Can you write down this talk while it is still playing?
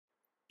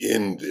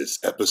in this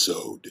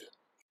episode.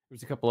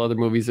 There's a couple other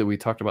movies that we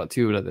talked about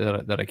too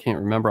that I can't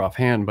remember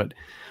offhand, but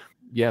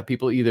yeah,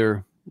 people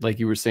either, like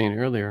you were saying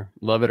earlier,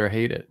 love it or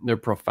hate it. They're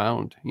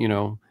profound, you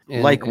know.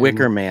 Like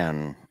Wicker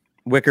Man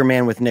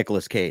with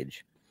Nicolas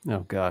Cage. Oh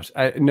gosh,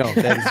 no,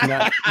 that is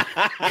not.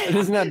 That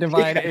does not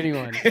divide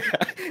anyone.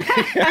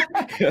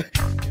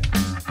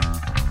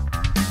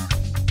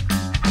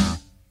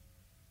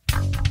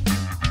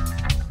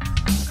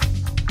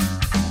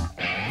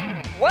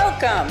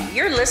 Welcome.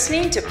 You're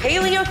listening to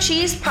Paleo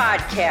Cheese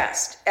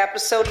Podcast,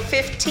 episode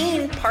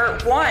 15,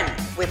 part 1,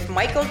 with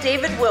Michael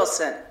David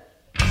Wilson.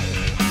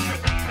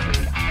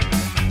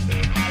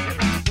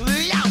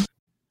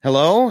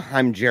 Hello,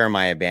 I'm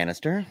Jeremiah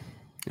Bannister.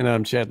 And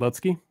I'm Chad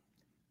Lutsky.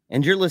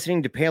 And you're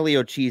listening to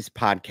Paleo Cheese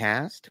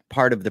Podcast,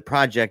 part of the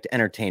Project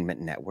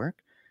Entertainment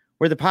Network.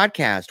 We're the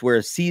podcast where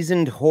a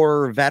seasoned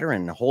horror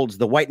veteran holds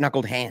the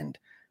white-knuckled hand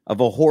of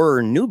a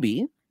horror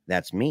newbie,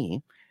 that's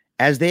me,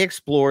 as they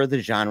explore the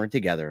genre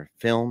together,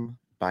 film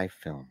by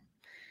film.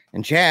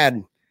 And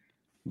Chad,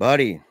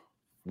 buddy,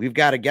 we've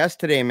got a guest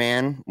today,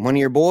 man. One of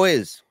your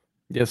boys.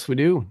 Yes, we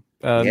do.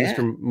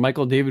 Mr.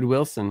 Michael David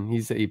Wilson.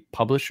 He's a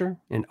publisher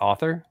and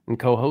author and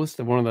co-host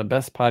of one of the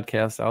best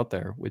podcasts out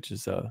there, which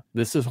is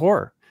This Is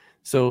Horror.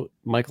 So,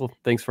 Michael,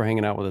 thanks for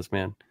hanging out with us,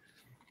 man.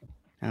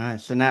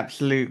 It's an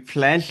absolute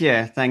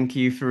pleasure. Thank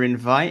you for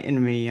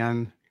inviting me.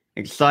 I'm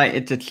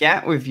excited to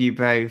chat with you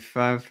both.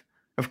 I've,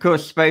 of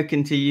course,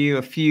 spoken to you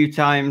a few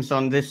times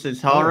on This Is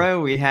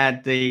Horror. We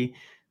had the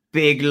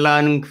big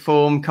long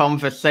form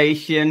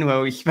conversation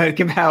where we spoke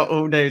about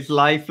all those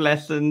life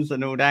lessons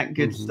and all that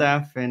good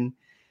stuff. And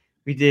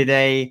we did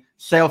a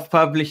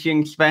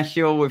self-publishing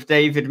special with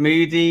David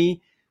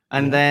Moody.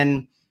 And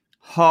then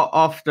hot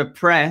off the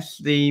press,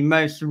 the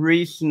most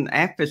recent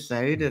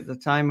episode at the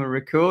time of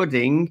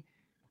recording,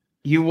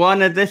 you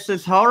won a This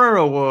Is Horror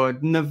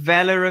Award,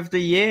 Novella of the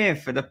Year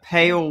for The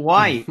Pale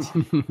White.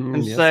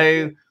 And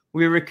so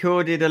we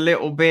recorded a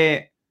little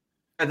bit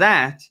of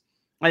that.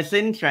 It's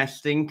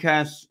interesting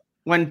because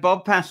when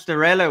Bob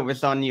Pastorella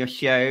was on your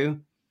show,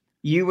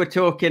 you were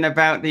talking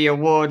about the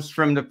awards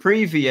from the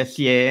previous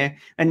year,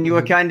 and you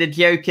were kind of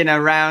joking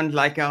around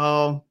like,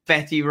 oh,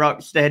 Betty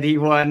Rocksteady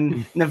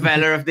won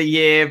Novella of the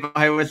Year, but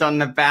I was on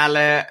the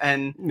ballot.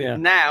 And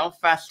now,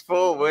 fast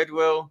forward,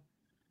 well,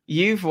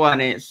 you've won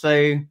it.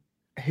 So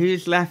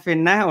who's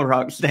laughing now,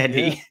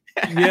 Rocksteady?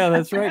 Yeah,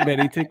 that's right,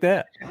 Betty. Take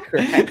that.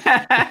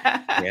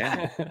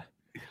 Yeah.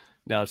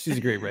 No, she's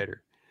a great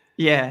writer.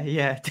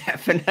 Yeah,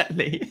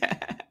 definitely.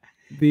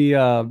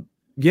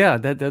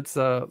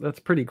 That's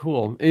pretty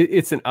cool.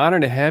 It's an honor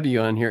to have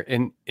you on here,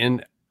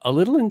 and a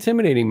little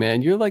intimidating,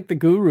 man. You're like the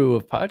guru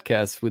of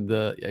podcasts. With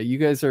you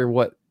guys are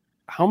what?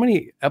 How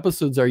many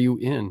episodes are you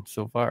in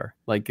so far?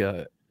 Like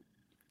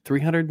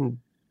 300?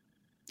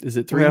 Is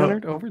it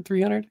 300? Over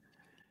 300?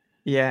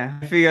 Yeah,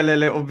 I feel a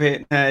little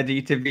bit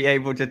nerdy to be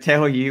able to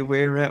tell you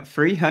we're at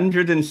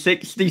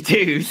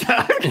 362. So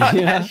I've got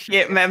that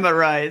shit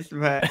memorized,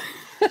 but.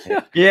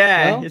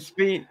 It's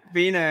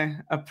been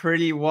a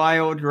pretty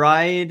wild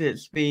ride.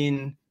 It's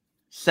been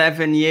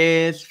 7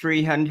 years,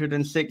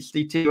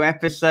 362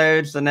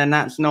 episodes, and then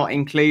that's not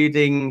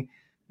including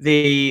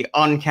the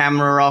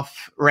on-camera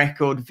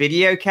off-record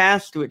video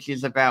cast, which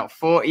is about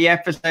 40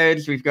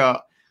 episodes. We've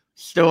got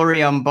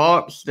Story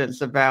Unboxed,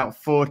 that's about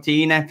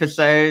 14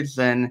 episodes,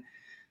 and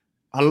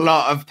a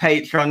lot of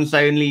patrons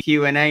only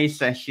Q&A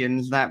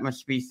sessions. That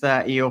must be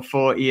 30 or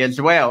 40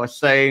 as well.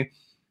 So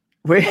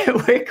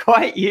we're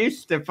quite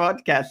used to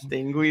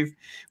podcasting. We've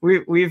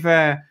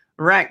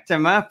racked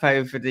them up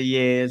over the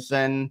years,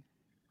 and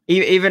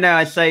even though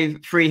I say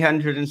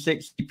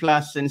 360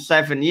 plus in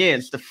 7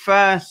 years, the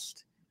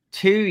first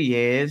 2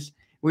 years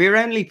we were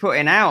only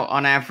putting out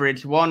on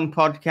average one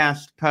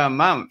podcast per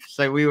month,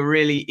 so we were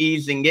really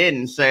easing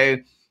in. So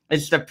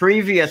it's the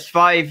previous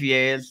 5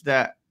 years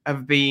that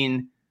have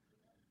been,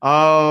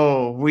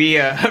 we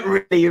are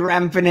really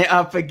ramping it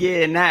up a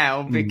gear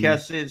now,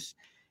 because it's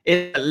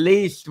at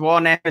least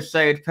one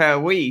episode per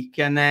week,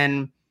 and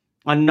then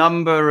a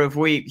number of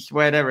weeks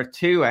where there are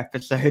 2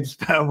 episodes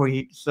per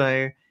week.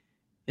 So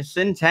it's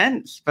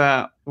intense,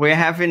 but we're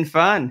having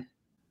fun.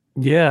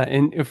 Yeah,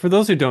 and for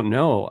those who don't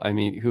know, I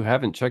mean, who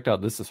haven't checked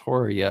out This Is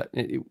Horror yet,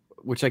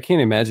 which I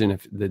can't imagine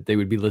that they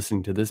would be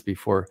listening to this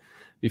before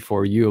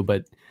you,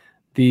 but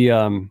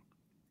the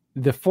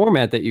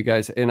format that you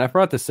guys, and I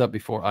brought this up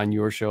before on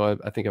your show,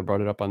 I think I brought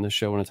it up on this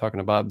show when I'm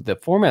talking about the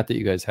format that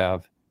you guys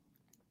have.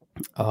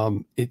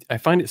 I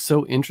find it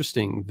so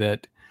interesting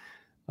that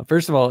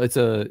first of all, it's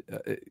one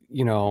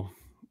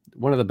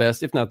of the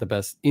best, if not the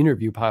best,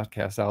 interview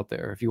podcasts out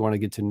there. If you want to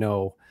get to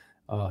know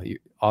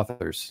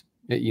authors,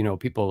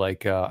 people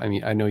like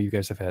I know you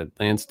guys have had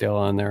Lansdale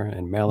on there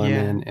and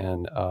Mellerman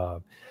and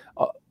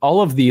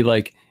all of the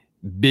like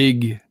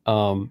big,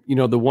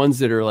 the ones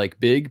that are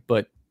like big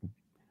but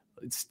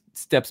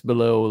steps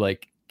below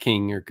like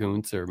King or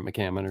Kuntz or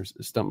McCammon or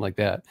something like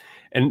that.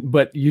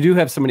 But you do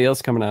have somebody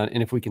else coming on,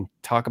 and if we can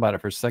talk about it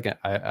for a second,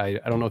 I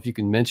don't know if you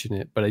can mention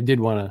it, but I did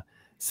want to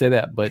say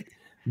that. But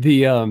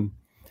the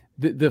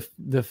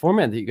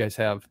format that you guys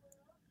have,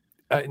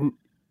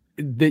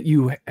 that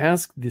you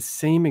ask the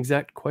same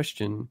exact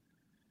question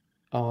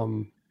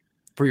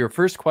for your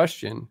first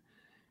question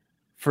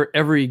for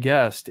every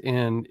guest,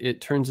 and it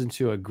turns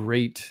into a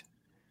great.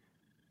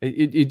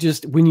 It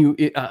just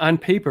on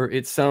paper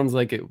it sounds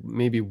like it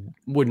maybe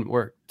wouldn't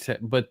work,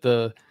 but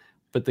the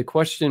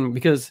question,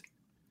 because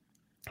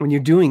when you're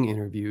doing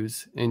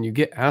interviews and you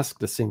get asked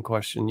the same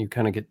question, you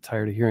kind of get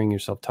tired of hearing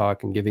yourself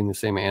talk and giving the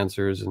same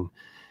answers,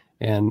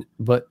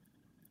 but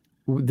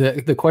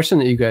the question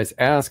that you guys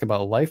ask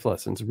about life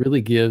lessons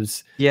really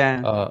gives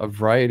a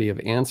variety of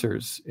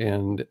answers,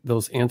 and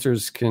those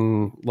answers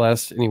can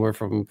last anywhere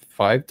from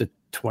 5 to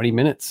 20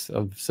 minutes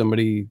of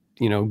somebody,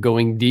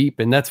 going deep.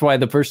 And that's why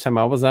the first time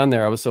I was on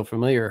there, I was so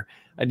familiar.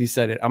 I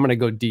decided I'm going to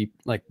go deep,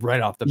 like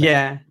right off the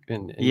bat,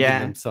 and give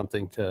them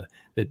something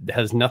that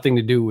has nothing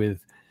to do with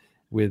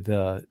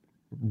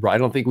I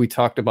don't think we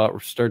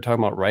started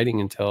talking about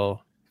writing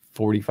until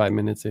 45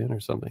 minutes in or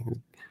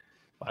something.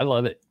 I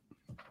love it.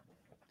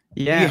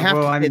 Yeah, you have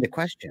to say the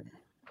question.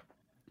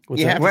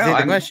 You have to say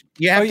the question.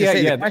 You have to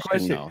say the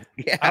question.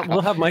 Yeah.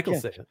 We'll have Michael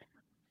say it.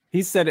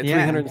 He said it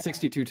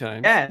 362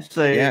 times. Yeah.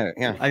 So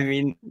I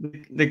mean,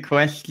 the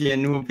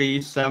question will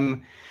be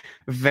some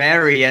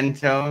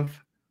variant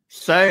of.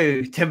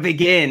 So to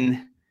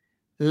begin,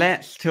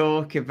 let's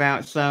talk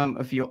about some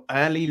of your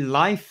early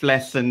life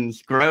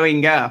lessons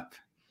growing up.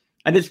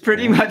 And it's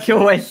pretty much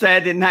always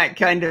said in that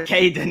kind of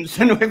cadence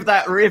and with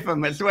that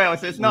rhythm as well.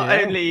 So it's not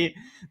only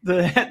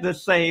the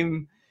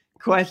same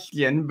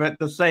question, but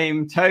the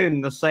same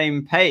tone, the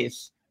same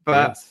pace.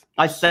 But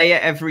I say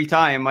it every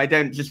time. I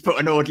don't just put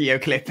an audio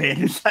clip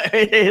in. So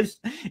it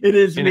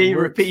is me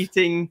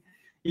repeating.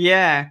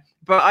 Yeah.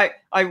 But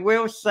I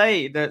will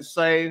say that,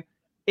 so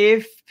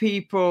if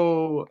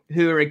people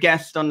who are a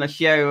guest on the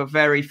show are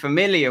very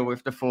familiar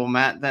with the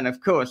format, then of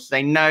course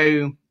they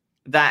know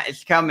that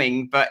is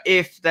coming. But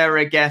if there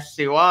are guests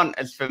who aren't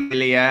as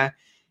familiar,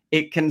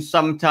 it can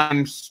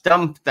sometimes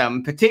stump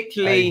them,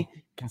 particularly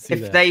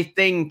if they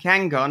think,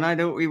 hang on, I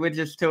thought we were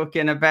just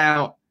talking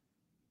about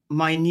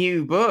my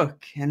new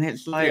book. And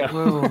it's like,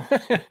 well,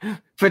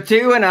 for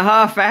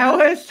 2.5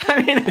 hours?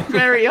 I mean, I'm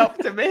very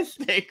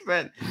optimistic,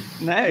 but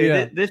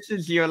no, this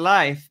is your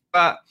life.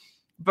 But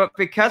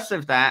because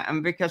of that,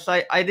 and because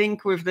I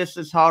think with This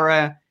Is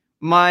Horror,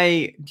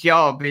 my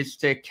job is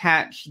to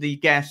catch the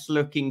guests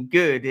looking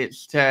good.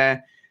 It's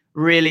to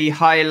really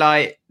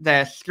highlight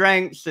their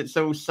strengths. It's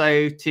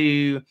also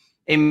to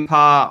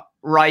impart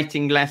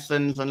writing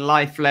lessons and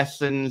life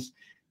lessons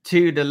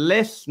to the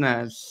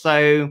listeners.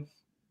 So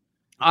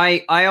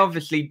I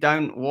obviously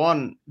don't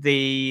want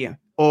the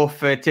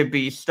author to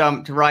be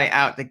stumped right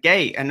out the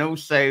gate. And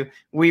also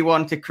we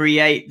want to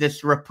create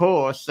this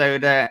rapport so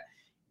that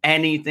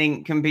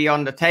anything can be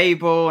on the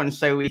table. And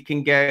so we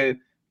can go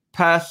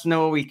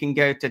personal, we can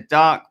go to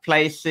dark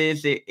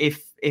places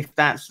if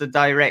that's the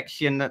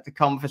direction that the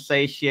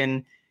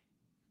conversation,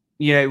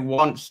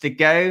 wants to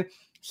go.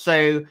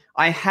 So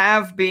I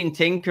have been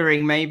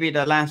tinkering maybe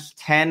the last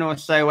 10 or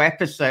so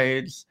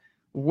episodes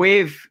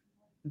with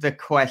the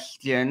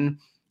question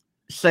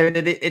so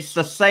that it's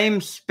the same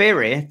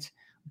spirit,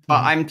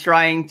 but I'm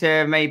trying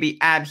to maybe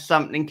add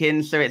something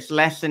in so it's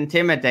less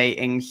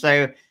intimidating.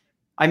 So,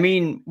 I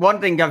mean, one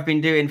thing I've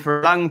been doing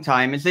for a long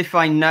time is if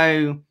I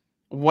know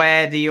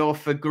where the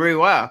author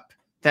grew up,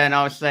 then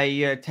I'll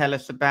say, tell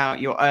us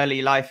about your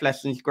early life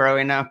lessons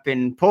growing up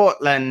in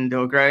Portland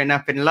or growing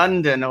up in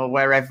London or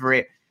wherever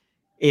it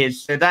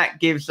is. So that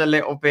gives a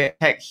little bit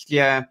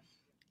texture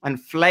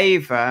and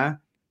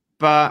flavor.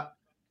 But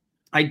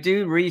I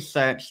do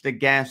research the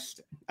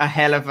guest a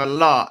hell of a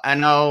lot,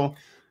 and I'll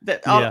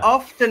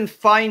often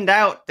find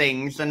out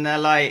things and they're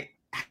like,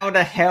 how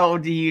the hell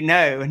do you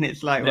know? And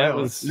it's like,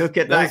 look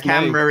at that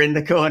camera in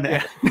the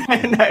corner.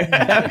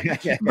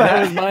 That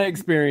was my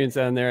experience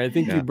on there. I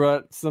think you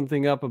brought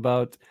something up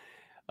about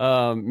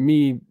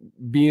me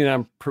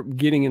being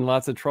getting in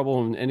lots of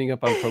trouble and ending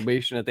up on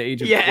probation at the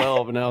age of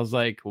 12. And I was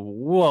like,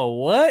 whoa,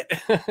 what?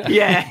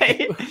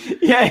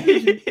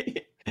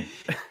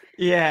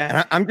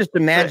 And I'm just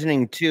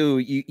imagining too,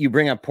 you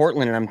bring up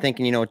Portland and I'm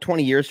thinking,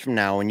 20 years from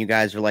now when you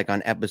guys are like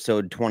on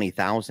episode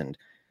 20,000,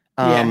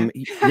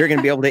 you're going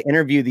to be able to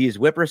interview these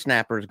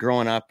whippersnappers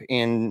growing up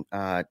in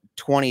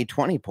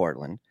 2020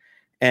 Portland.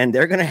 And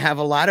they're going to have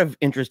a lot of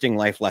interesting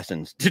life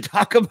lessons to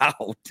talk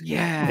about.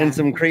 And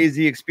some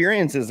crazy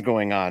experiences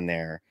going on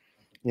there,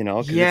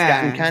 because it's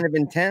gotten kind of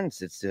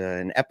intense. It's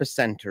an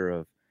epicenter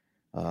of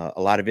a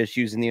lot of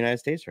issues in the United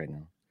States right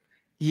now.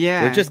 So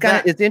it's just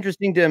it's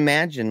interesting to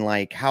imagine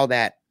like how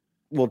that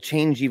will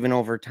change even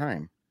over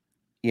time,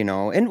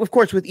 and of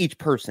course with each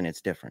person it's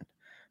different,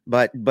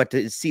 but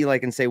to see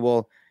like and say,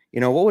 well,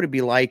 what would it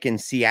be like in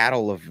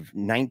Seattle of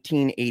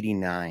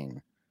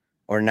 1989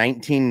 or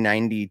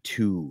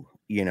 1992,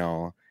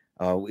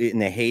 in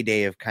the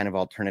heyday of kind of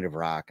alternative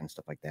rock and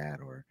stuff like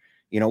that, or,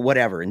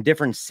 whatever, in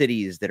different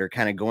cities that are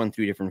kind of going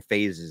through different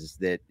phases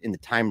that in the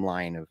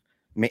timeline of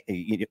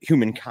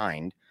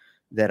humankind,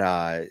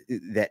 that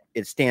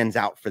it stands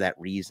out for that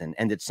reason,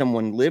 and that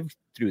someone lived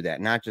through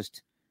that, not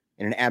just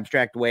in an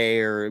abstract way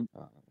or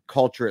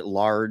culture at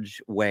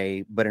large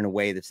way, but in a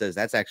way that says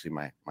that's actually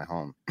my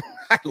home.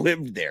 I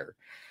lived there.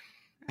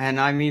 And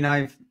I mean,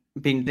 I've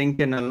been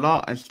thinking a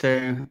lot as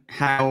to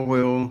how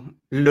we'll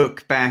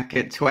look back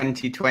at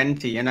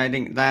 2020. And I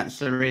think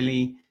that's a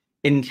really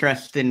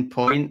interesting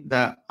point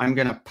that I'm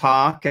going to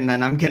park and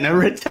then I'm going to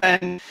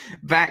return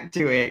back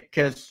to it.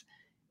 Because,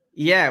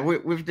 yeah,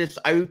 with this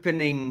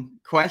opening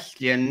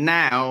question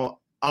now,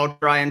 I'll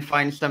try and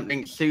find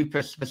something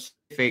super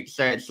specific.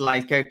 So it's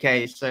like,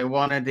 okay, so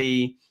one of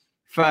the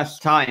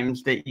first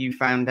times that you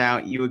found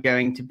out you were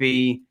going to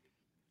be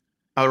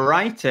a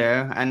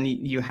writer and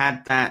you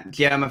had that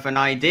germ of an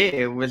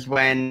idea was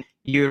when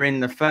you were in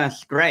the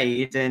first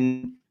grade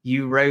and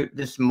you wrote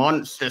this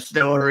monster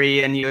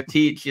story and your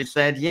teacher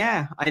said,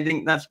 yeah, I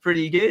think that's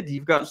pretty good.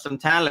 You've got some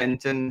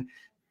talent, and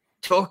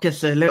talk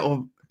us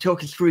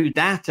through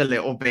that a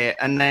little bit.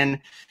 And then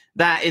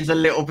that is a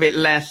little bit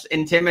less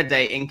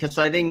intimidating, because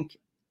I think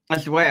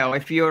as well,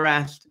 if you're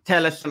asked,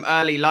 tell us some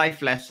early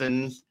life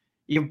lessons,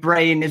 your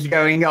brain is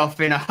going off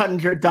in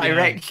 100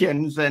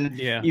 directions, and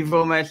you've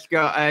almost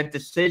got a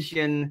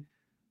decision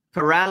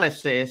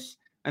paralysis.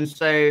 And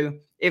so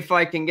if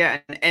I can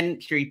get an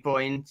entry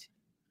point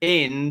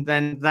in,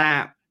 then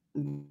that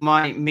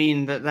might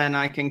mean that then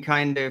I can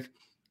kind of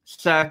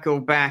circle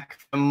back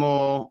for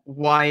more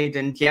wide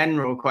and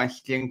general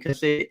question,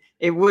 because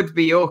it would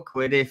be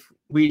awkward if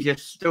we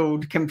just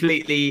stalled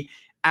completely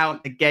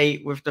out the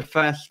gate with the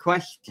first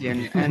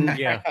question. And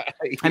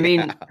I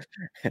mean,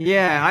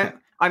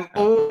 I'm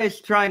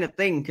always trying to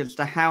think as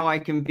to how I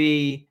can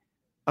be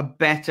a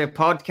better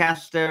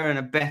podcaster and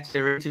a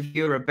better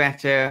interviewer, a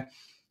better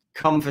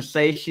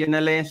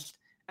conversationalist.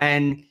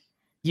 And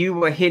you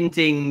were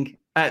hinting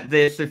at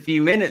this a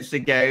few minutes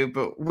ago,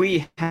 but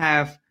we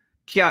have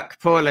Chuck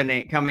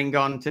Palahniuk coming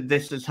on to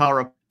This Is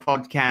Horror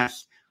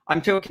podcast.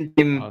 I'm talking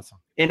to him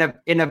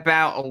in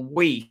about a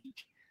week.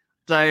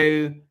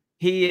 So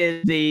he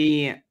is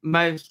the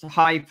most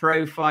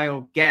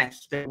high-profile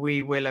guest that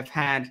we will have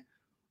had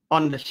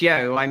on the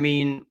show. I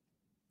mean,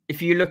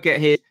 if you look at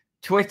his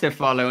Twitter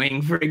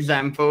following, for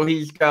example,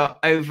 he's got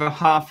over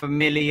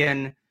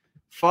 500,000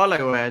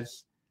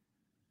 followers.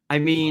 I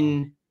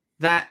mean,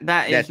 that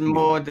is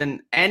more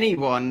than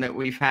anyone that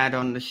we've had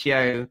on the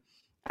show.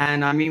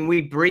 And I mean,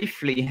 we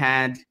briefly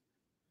had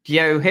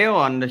Joe Hill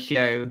on the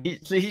show.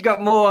 He's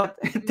got more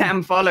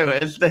damn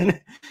followers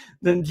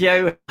than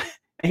Joe.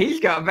 He's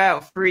got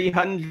about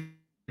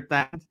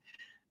 300,000.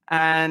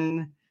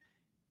 And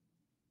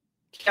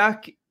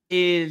Chuck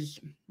is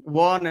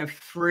one of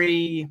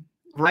 3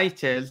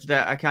 writers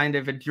that are kind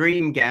of a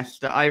dream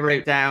guest that I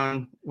wrote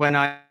down when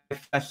I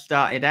first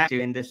started out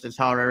doing This Is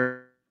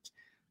Horror.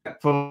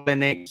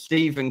 Palahniuk,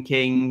 Stephen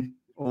King,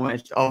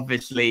 almost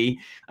obviously,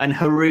 and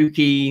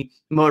Haruki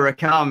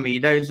Murakami.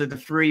 Those are the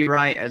 3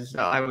 writers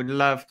that I would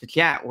love to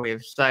chat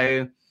with.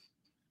 So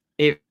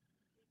it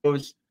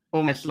was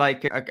almost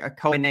like a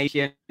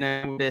combination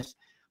of this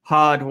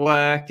hard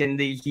work and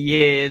these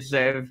years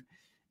of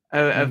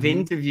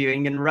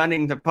interviewing and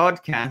running the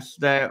podcast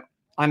that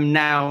I'm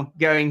now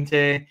going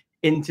to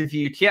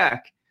interview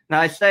Chuck. Now,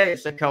 I say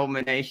it's a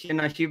culmination.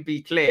 I should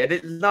be clear.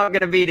 This is not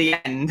going to be the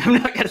end. I'm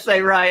not going to say,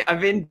 right,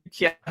 I've interviewed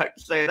Chuck,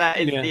 so that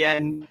is the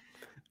end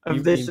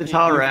of This Is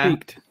Horror.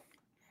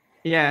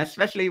 Yeah,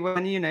 especially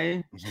when, you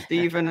know,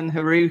 Stephen and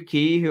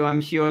Haruki, who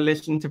I'm sure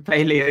listen to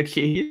Paleo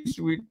Cheese,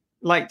 would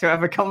like to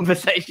have a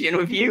conversation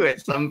with you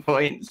at some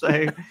point.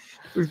 So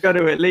we've got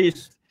to at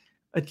least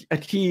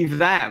achieve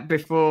that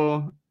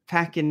before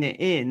packing it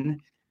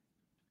in.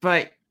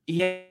 But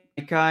yeah,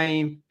 like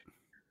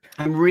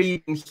I'm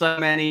reading so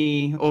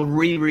many or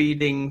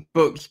rereading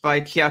books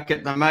by Chuck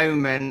at the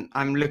moment.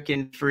 I'm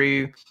looking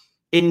through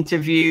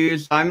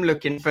interviews. I'm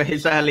looking for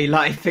his early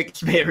life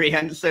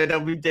experience. So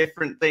there'll be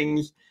different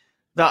things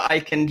that I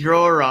can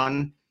draw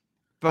on.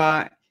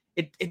 But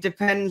it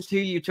depends who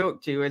you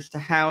talk to as to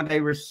how they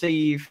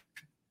receive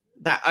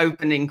that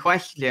opening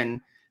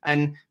question.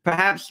 And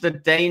perhaps the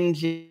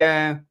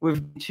danger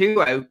with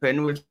too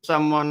open with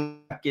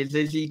someone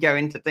is he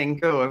going to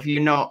think, oh, have you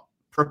not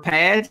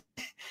prepared?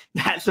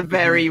 That's a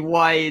very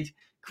wide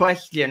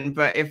question.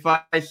 But if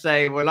I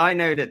say, well, I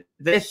know that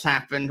this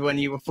happened when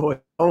you were 4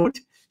 years old,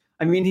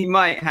 I mean, he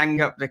might hang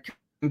up the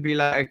and be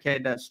like, okay,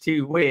 that's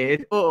too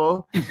weird,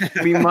 or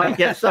we might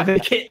get something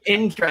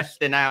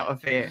interesting out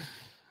of it.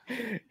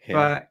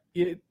 Yeah.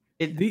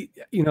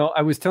 But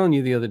I was telling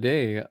you the other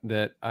day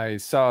that I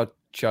saw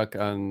Chuck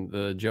on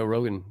the Joe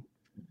Rogan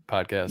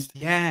podcast.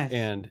 Yes.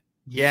 And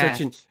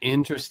such an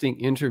interesting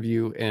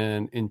interview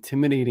and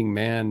intimidating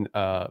man,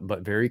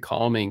 but very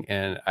calming.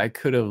 And I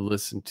could have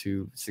listened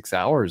to 6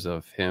 hours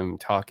of him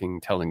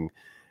telling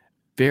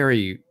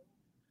very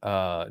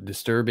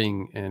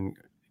disturbing and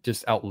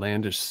just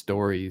outlandish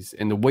stories.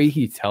 And the way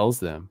he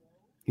tells them,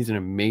 he's an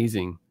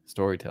amazing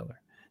storyteller.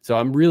 So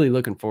I'm really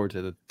looking forward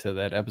to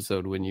that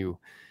episode when you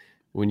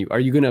are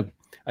you going to,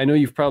 I know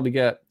you've probably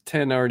got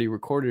 10 already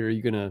recorded. Are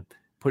you going to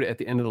put it at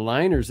the end of the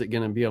line, or is it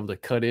going to be able to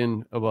cut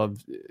in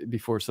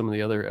before some of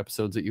the other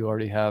episodes that you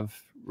already have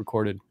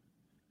recorded?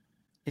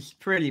 it's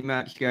pretty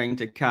much going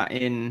to cut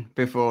in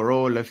before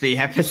all of the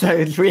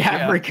episodes we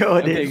have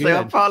recorded. Okay, so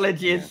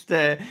apologies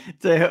to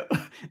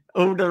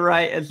all the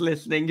writers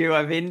listening who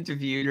I've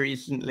interviewed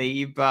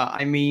recently. But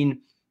I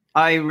mean,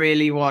 I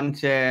really want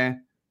to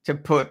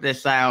put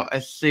this out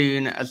as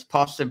soon as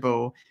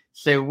possible.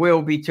 So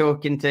we'll be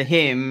talking to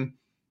him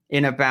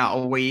in about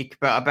a week.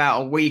 But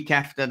about a week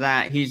after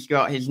that, he's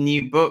got his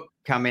new book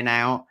coming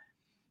out.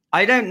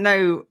 I don't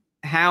know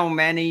how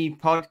many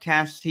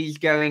podcasts he's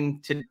going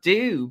to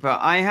do, but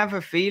I have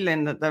a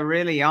feeling that there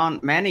really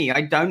aren't many.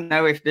 I don't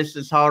know if This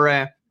Is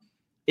Horror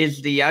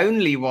is the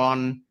only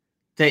one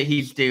that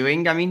he's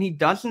doing. I mean, he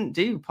doesn't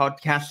do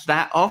podcasts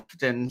that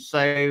often,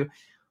 so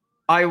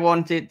I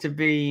want it to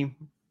be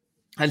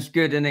as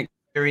good an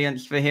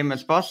experience for him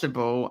as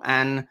possible,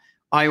 and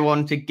I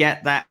want to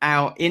get that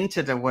out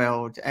into the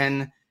world.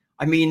 And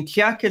I mean,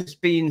 Chuck has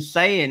been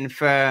saying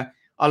for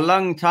a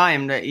long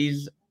time that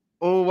he's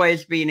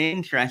always been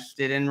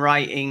interested in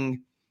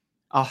writing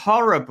a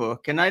horror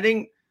book. And I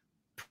think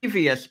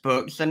previous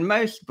books and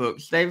most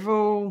books, they've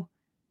all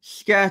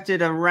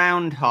skirted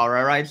around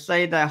horror. I'd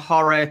say they're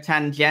horror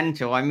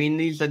tangential. I mean,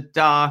 these are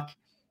dark,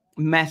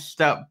 messed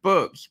up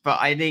books, but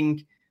I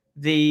think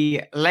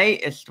the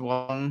latest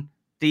one,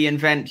 The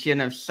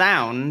Invention of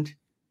Sound,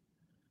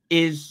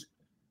 is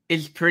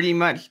pretty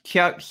much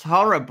Chuck's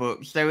horror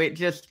book. So it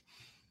just,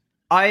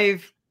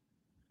 I've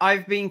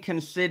been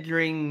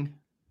considering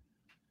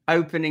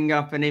opening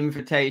up an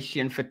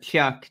invitation for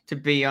Chuck to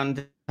be on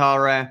the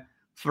horror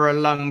for a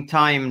long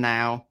time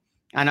now.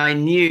 And I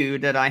knew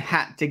that I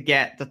had to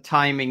get the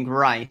timing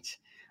right.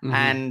 Mm-hmm.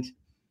 And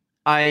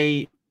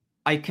I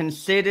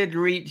considered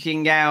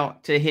reaching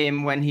out to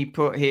him when he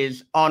put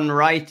his On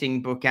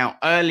Writing book out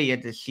earlier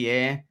this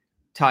year,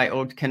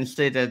 titled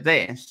Consider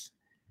This.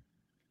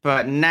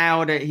 But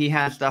now that he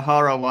has the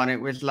horror one,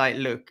 it was like,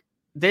 look,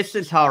 This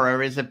Is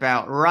Horror is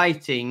about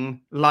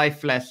writing,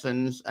 life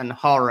lessons, and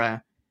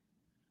horror.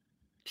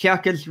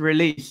 Chuck has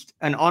released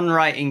an On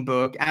Writing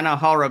book and a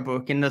horror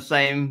book in the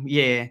same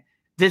year.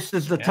 This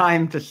is the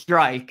time to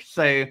strike.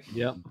 So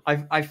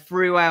I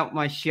threw out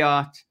my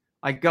shot.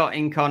 I got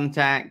in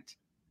contact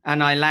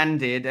and I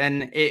landed.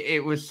 And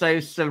it was so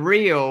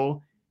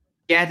surreal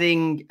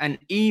getting an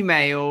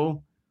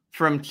email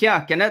from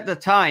Chuck. And at the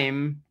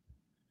time,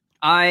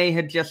 I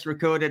had just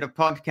recorded a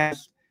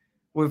podcast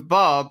with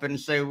Bob. And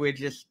so we're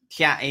just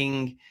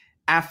chatting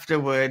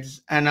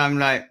afterwards. And I'm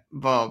like,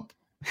 Bob,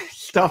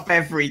 stop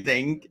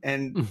everything.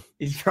 And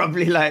he's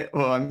probably like,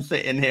 oh, I'm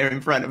sitting here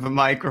in front of a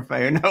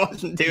microphone. I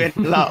wasn't doing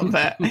a lot,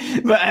 but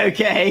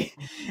okay.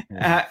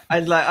 I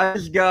was like, I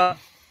just got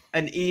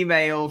an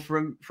email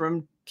from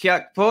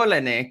Chuck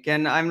Palahniuk,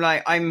 and I'm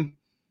like,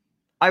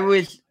 I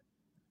was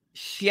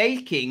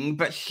shaking,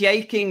 but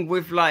shaking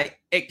with like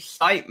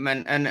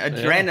excitement and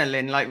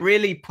adrenaline, like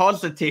really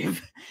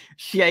positive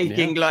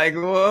shaking, like,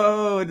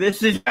 whoa,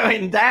 this is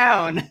going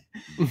down.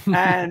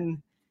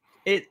 And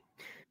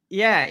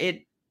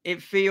it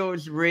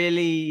feels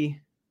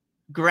really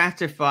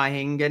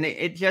gratifying, and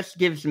it just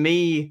gives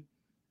me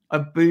a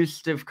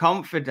boost of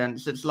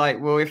confidence. It's like,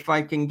 well, if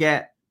I can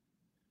get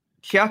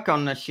Chuck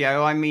on the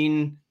show, I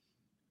mean,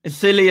 as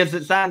silly as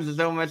it sounds, it's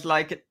almost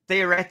like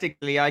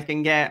theoretically I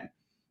can get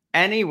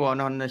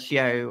anyone on the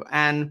show.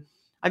 And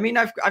I mean,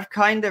 I've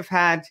kind of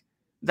had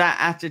that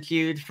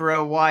attitude for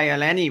a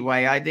while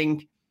anyway. I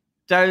think,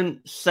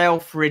 don't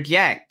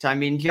self-reject. I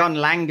mean, John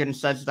Langan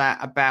says that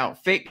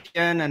about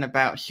fiction and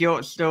about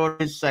short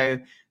stories. So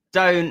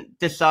don't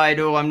decide,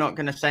 oh, I'm not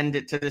going to send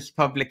it to this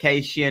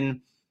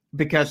publication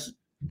because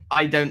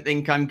I don't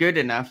think I'm good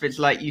enough. It's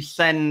like you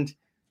send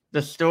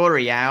the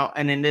story out,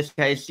 and in this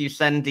case, you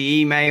send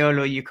the email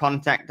or you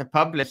contact the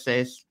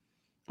publicist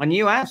and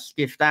you ask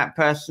if that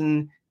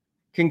person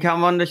can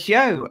come on the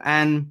show.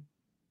 And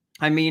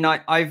I mean,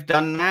 I've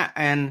done that,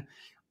 and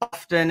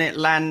often it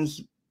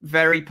lands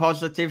very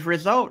positive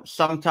results.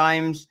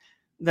 Sometimes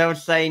they'll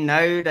say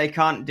no, they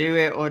can't do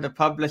it, or the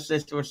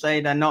publicist will say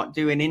they're not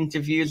doing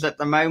interviews at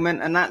the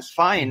moment, and that's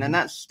fine. And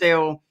that's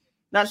still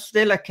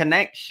a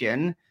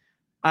connection.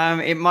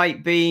 It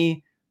might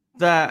be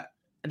that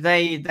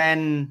they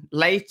then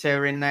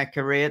later in their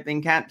career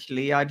think,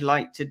 actually, I'd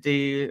like to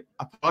do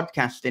a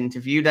podcast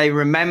interview. They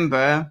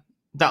remember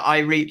that I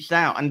reached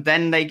out, and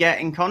then they get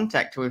in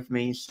contact with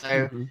me.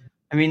 So,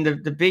 I mean,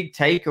 the big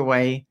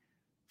takeaway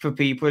for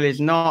people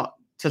is not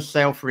to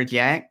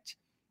self-reject.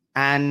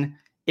 And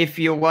if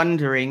you're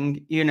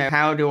wondering, you know,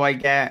 how do I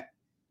get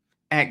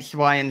X,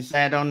 Y, and Z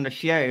on the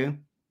show,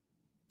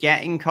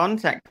 get in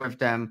contact with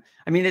them.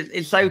 I mean,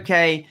 it's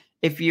okay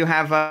if you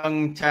have a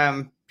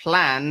long-term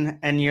plan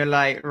and you're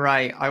like,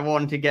 right, I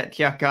want to get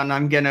Chuck on,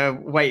 I'm going to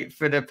wait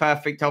for the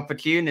perfect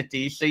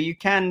opportunity. So you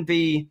can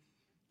be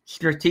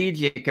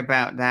strategic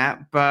about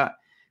that, but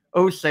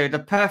also the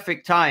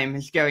perfect time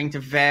is going to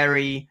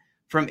vary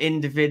from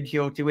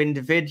individual to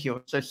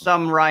individual. So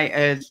some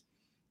writers,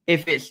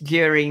 if it's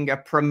during a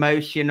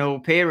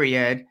promotional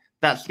period,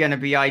 that's going to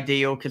be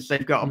ideal because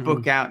they've got a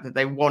book out that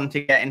they want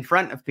to get in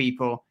front of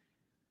people.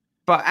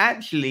 But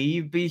actually,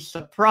 you'd be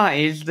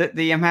surprised at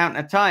the amount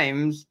of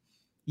times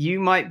you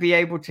might be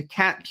able to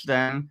catch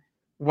them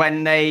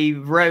when they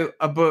wrote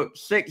a book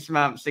 6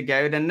 months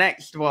ago. The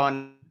next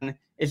one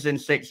is in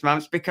 6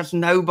 months because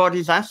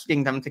nobody's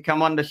asking them to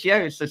come on the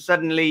show. So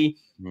suddenly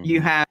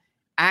you have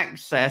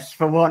access,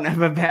 for want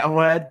of a better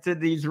word, to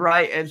these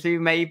writers who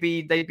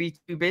maybe they'd be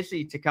too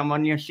busy to come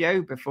on your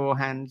show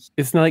beforehand.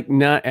 It's like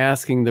not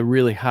asking the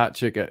really hot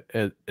chick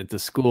at the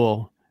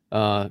school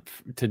to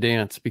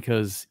dance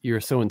because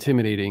you're so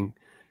intimidating,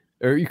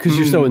 or because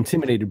you're so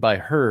intimidated by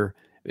her,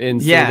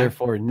 and so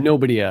therefore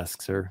nobody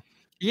asks her.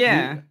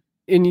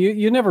 And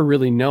you never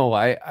really know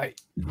I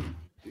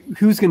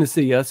who's going to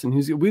say yes and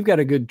we've got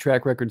a good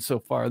track record so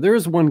far. There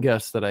was one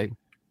guest that I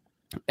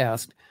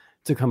asked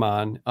to come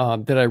on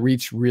that I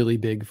reached really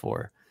big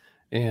for,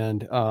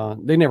 and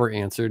they never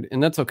answered,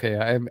 and that's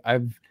okay.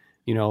 I've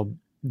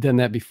done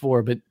that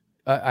before, but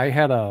I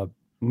had a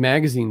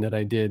magazine that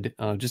I did,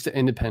 just an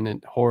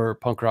independent horror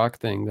punk rock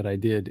thing that I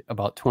did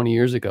about 20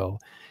 years ago,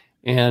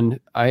 and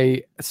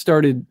I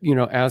started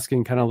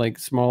asking kind of like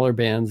smaller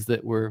bands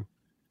that were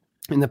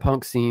in the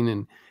punk scene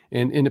and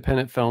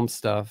independent film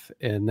stuff,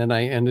 and then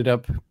I ended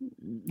up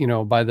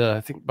by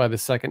the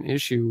second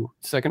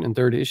and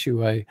third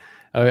issue I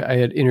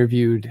had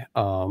interviewed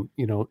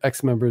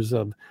ex-members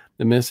of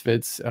the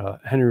Misfits,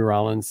 Henry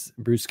Rollins,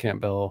 Bruce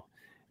Campbell,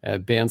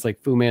 bands like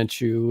Fu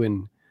Manchu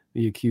and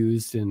The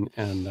Accused and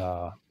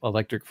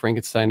Electric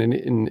Frankenstein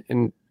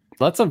and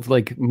lots of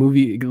like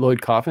movie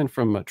Lloyd Kaufman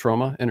from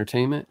Trauma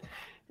Entertainment,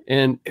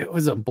 and it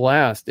was a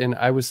blast. And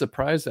I was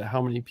surprised at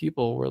how many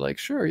people were like,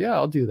 "Sure, yeah,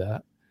 I'll do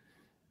that."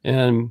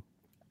 And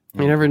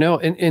you never know.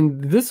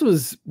 And this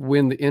was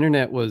when the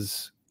internet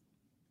was,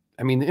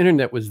 the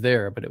internet was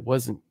there, but it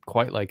wasn't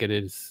quite like it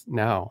is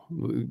now.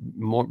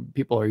 More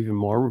people are even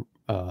more,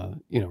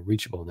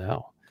 reachable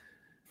now.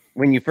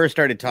 When you first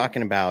started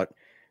talking about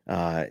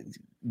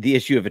the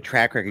issue of a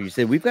track record, you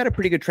said we've got a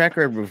pretty good track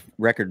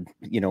record,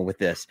 with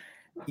this.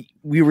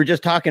 We were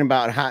just talking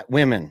about hot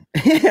women,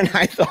 and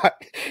I thought,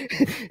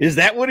 is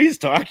that what he's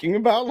talking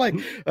about? Like,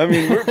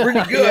 we're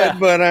pretty good,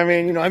 but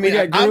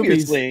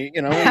obviously,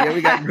 we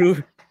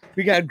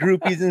got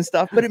groupies and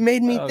stuff, but it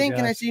made me think,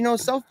 and I said,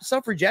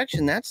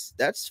 self-rejection,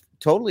 that's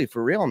totally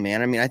for real,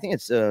 man. I think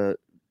it's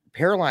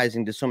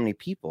paralyzing to so many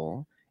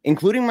people,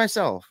 including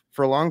myself,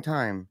 for a long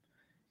time.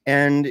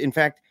 And in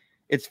fact,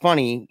 it's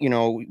funny,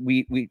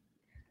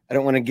 I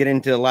don't want to get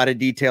into a lot of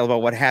detail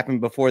about what happened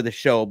before the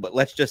show, but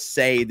let's just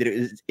say that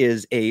it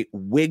is a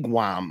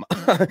wigwam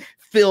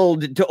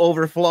filled to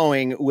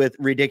overflowing with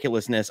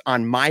ridiculousness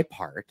on my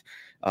part.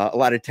 A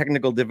lot of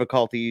technical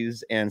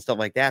difficulties and stuff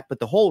like that. But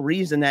the whole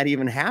reason that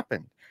even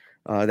happened,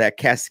 that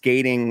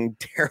cascading,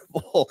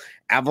 terrible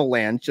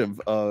avalanche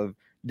of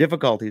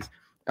difficulties,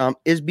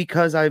 is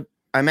because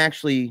I'm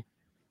actually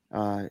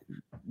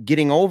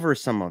getting over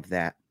some of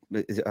that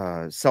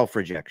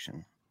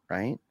self-rejection,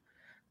 right?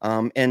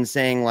 And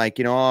saying like,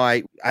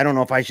 I don't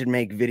know if I should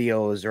make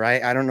videos, or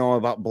I don't know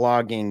about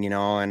blogging,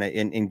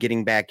 and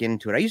getting back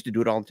into it. I used to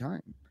do it all the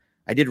time.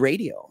 I did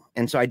radio.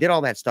 And so I did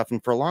all that stuff.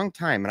 And for a long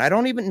time, and I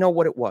don't even know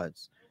what it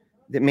was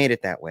that made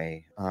it that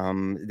way,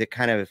 that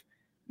kind of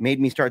made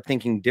me start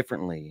thinking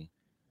differently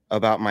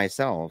about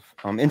myself.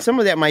 And some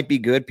of that might be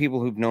good.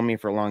 People who've known me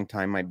for a long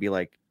time might be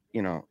like,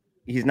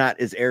 he's not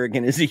as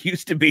arrogant as he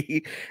used to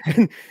be.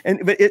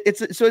 But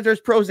it's so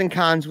there's pros and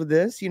cons with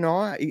this,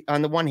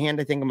 on the one hand,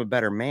 I think I'm a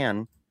better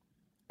man.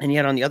 And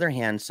yet on the other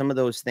hand, some of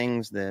those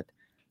things that,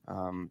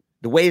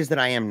 the ways that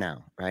I am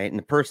now, right. And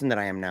the person that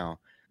I am now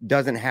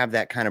doesn't have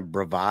that kind of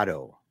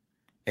bravado,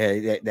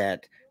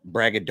 that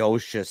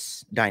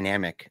braggadocious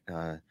dynamic,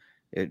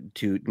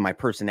 to my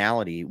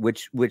personality,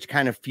 which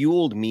kind of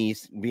fueled me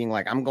being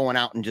like, I'm going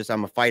out and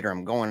I'm a fighter.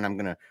 I'm going and I'm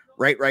going to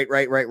write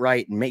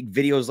and make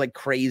videos like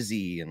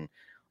crazy and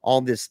all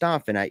this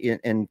stuff.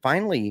 And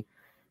finally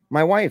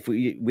my wife,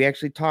 we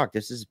actually talked,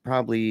 this is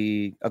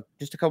probably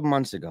just a couple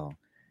months ago,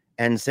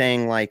 and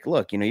saying like,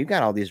 look, you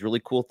got all these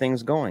really cool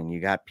things going. You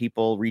got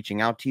people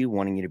reaching out to you,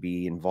 wanting you to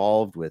be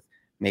involved with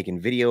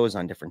making videos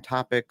on different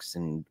topics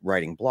and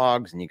writing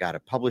blogs. And you got a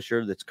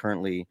publisher that's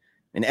currently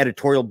an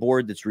editorial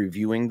board that's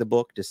reviewing the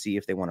book to see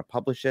if they want to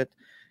publish it.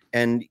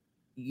 And,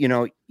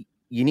 you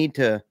need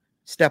to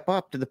step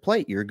up to the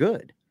plate. You're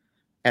good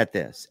at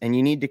this. And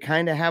you need to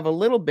kind of have a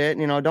little bit,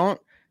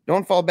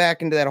 don't fall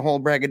back into that whole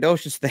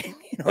braggadocious thing.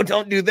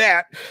 Don't do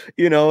that.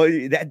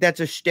 That's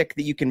a shtick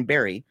that you can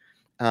bury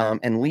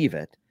and leave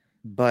it.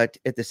 But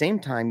at the same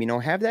time,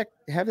 have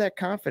that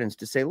confidence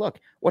to say, look,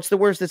 what's the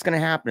worst that's going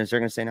to happen is they're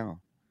going to say no.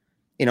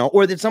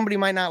 Or that somebody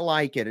might not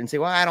like it and say,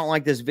 well, I don't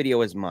like this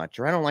video as much,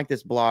 or I don't like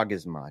this blog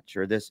as much,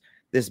 or this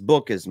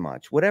book as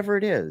much, whatever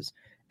it is,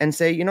 and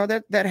say,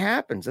 that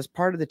happens. That's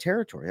part of the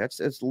territory.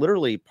 It's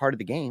literally part of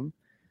the game.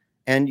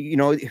 And,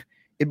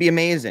 it'd be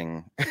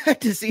amazing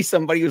to see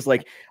somebody who's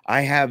like,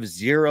 I have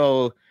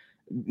zero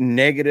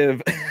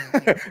negative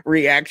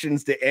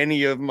reactions to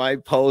any of my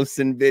posts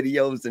and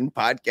videos and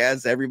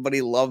podcasts.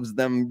 Everybody loves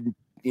them,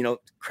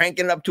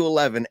 cranking it up to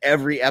 11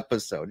 every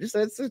episode.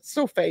 It's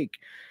so fake.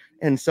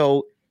 And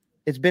so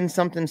it's been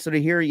something. So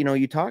to hear,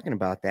 you talking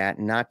about that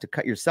and not to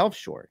cut yourself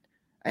short,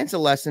 it's a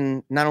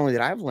lesson not only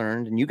that I've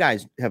learned, and you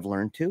guys have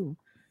learned too,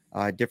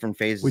 different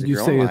phases. Would of you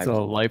your say own it's lives.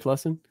 a life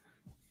lesson?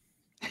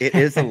 It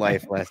is a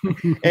life lesson.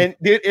 And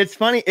dude, it's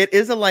funny. It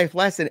is a life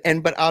lesson.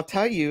 But I'll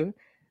tell you,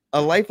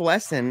 a life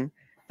lesson,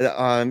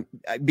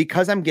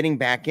 because I'm getting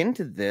back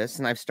into this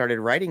and I've started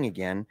writing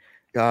again.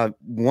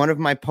 One of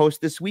my posts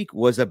this week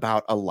was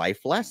about a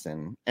life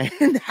lesson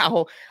and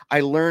how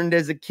I learned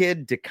as a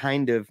kid to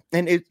kind of,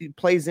 and it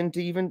plays into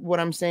even what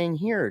I'm saying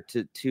here,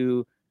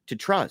 to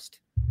trust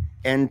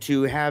and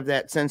to have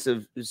that sense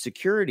of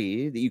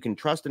security that you can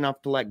trust enough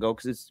to let go.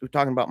 Because we're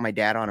talking about my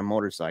dad on a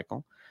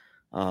motorcycle.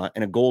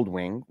 And a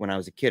Goldwing when I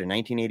was a kid, a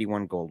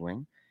 1981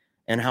 Goldwing,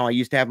 and how I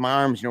used to have my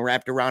arms,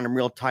 wrapped around him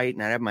real tight,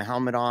 and I'd have my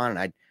helmet on, and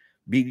I'd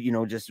be,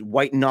 just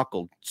white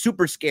knuckled,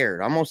 super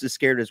scared, almost as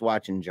scared as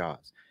watching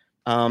Jaws.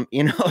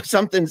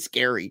 Something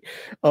scary.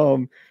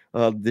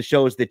 The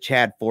shows that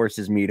Chad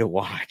forces me to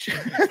watch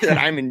that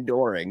I'm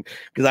enduring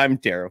because I'm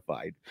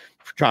terrified,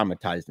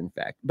 traumatized, in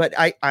fact. But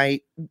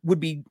I would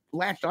be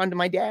latched onto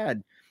my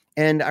dad.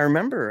 And I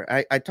remember,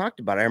 I talked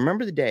about it. I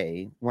remember the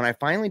day when I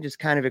finally just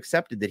kind of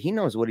accepted that he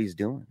knows what he's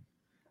doing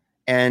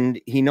and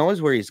he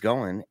knows where he's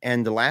going.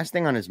 And the last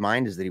thing on his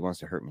mind is that he wants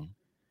to hurt me.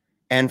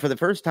 And for the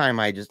first time,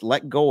 I just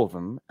let go of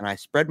him and I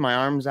spread my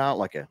arms out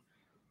like a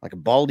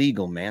bald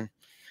eagle, man.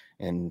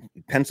 And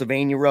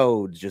Pennsylvania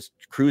roads, just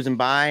cruising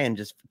by, and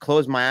just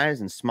closed my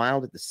eyes and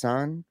smiled at the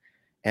sun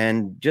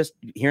and just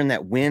hearing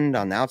that wind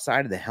on the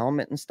outside of the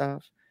helmet and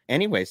stuff.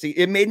 Anyway, see,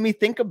 it made me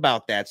think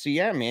about that. So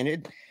yeah,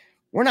 man,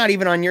 we're not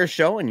even on your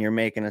show and you're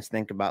making us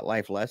think about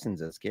life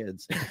lessons as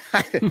kids.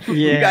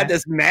 You got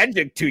this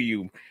magic to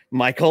you,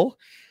 Michael.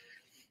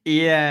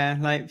 Yeah,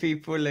 like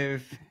people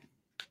have,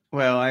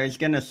 well, I was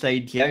going to say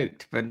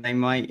joked, but they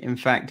might in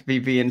fact be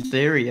being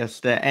serious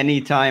that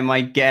anytime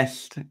I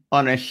guest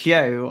on a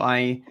show,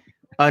 I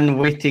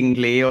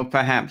unwittingly or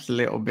perhaps a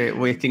little bit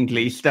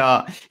wittingly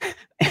start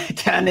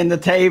turning the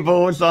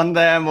tables on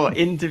them or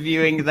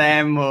interviewing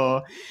them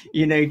or,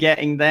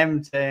 getting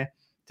them to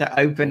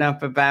open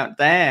up about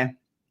their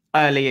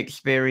early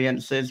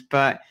experiences.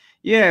 But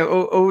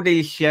all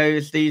these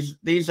shows,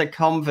 these are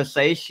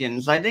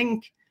conversations. I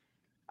think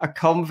a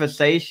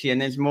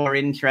conversation is more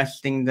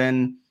interesting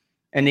than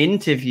an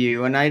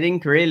interview, and I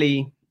think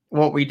really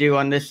what we do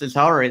on This Is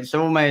Horror, it's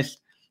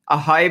almost a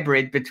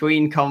hybrid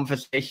between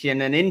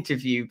conversation and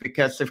interview,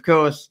 because of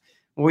course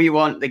we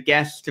want the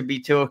guests to be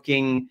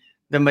talking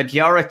the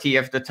majority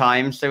of the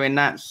time, so in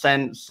that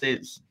sense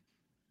it's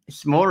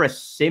more a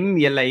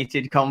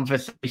simulated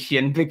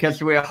conversation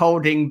because we're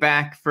holding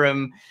back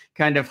from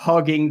kind of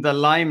hogging the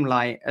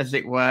limelight, as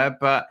it were.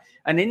 But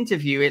an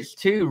interview, it's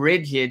too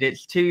rigid,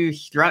 it's too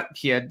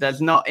structured,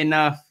 there's not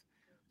enough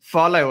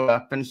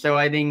follow-up. And so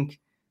I think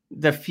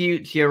the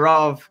future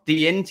of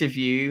the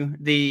interview,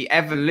 the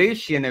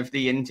evolution of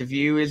the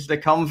interview, is the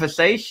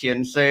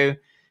conversation. So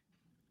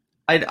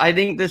I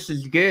think this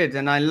is good.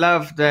 And I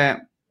love the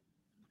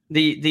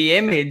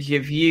image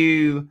of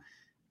you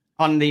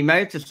on the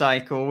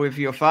motorcycle with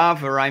your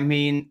father. I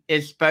mean,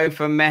 it's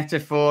both a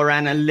metaphor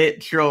and a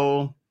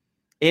literal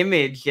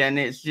image, and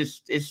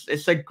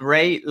it's a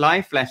great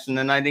life lesson.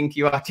 And I think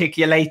you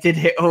articulated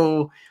it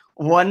all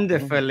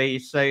wonderfully.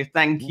 So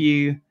thank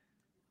you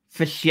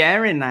for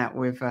sharing that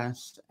with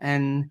us.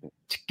 And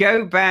to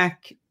go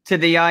back to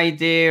the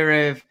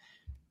idea of,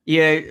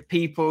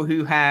 people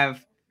who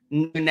have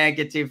no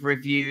negative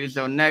reviews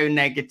or no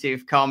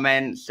negative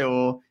comments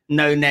or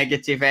no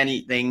negative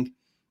anything.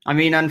 I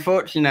mean,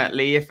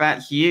 unfortunately, if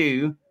that's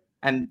you,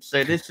 and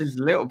so this is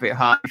a little bit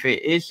hard if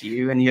it is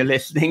you and you're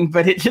listening,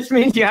 but it just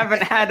means you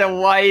haven't had a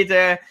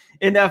wider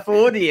enough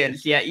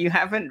audience yet. You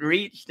haven't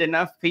reached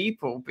enough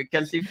people,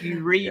 because if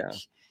you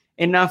reach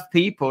enough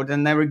people,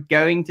 then there are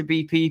going to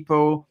be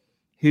people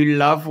who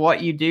love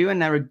what you do,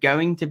 and there are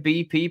going to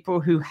be people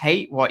who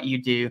hate what you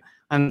do.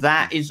 And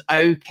that is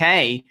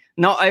okay.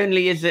 Not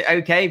only is it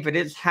okay, but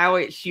it's how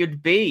it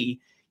should be.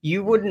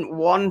 You wouldn't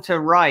want to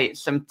write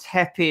some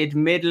tepid,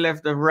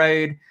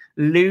 middle-of-the-road,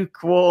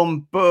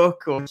 lukewarm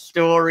book or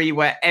story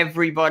where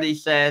everybody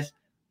says,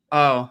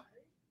 oh,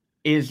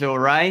 is all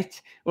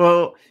right.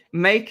 Well,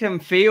 make them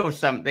feel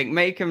something,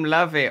 make them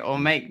love it or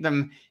make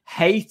them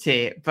hate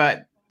it,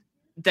 but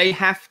they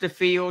have to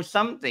feel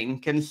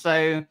something. And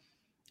so,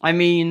 I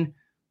mean,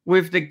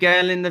 with the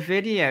girl in the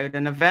video,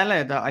 the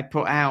novella that I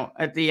put out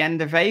at the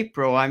end of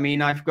April, I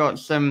mean, I've got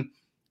some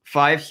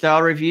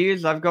 5-star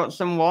reviews. I've got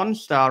some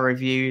 1-star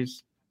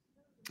reviews.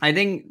 I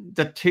think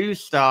the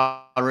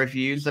 2-star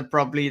reviews are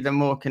probably the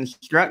more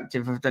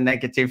constructive of the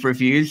negative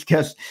reviews,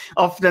 because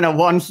often a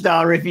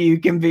 1-star review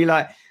can be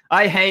like,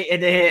 I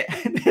hated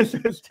it. This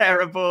was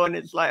terrible. And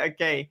it's like,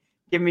 okay,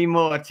 give me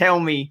more. Tell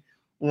me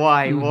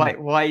why.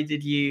 Why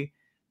did you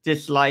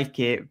dislike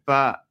it?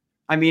 But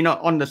I mean,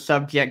 on the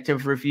subject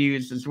of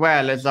reviews as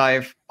well, as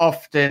I've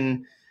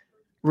often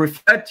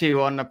referred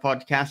to on the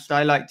podcast,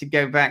 I like to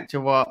go back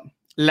to what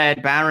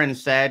Laird Barron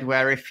said,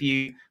 where if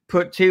you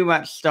put too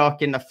much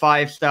stock in the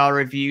 5-star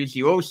reviews,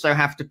 you also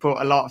have to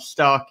put a lot of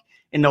stock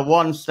in the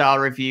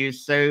 1-star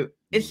reviews. So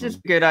it's just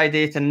a good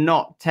idea to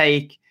not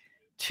take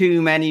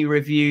too many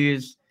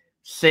reviews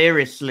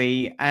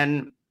seriously.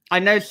 And I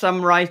know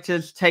some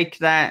writers take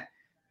that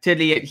to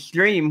the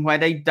extreme where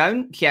they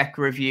don't check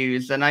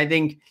reviews. And I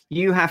think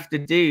you have to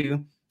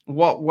do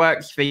what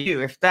works for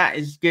you. If that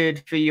is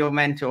good for your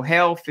mental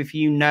health, if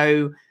you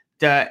know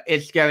that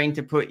it's going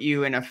to put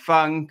you in a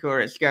funk or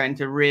it's going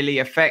to really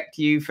affect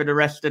you for the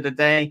rest of the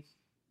day,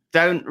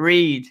 don't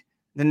read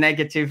the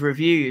negative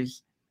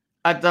reviews.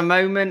 At the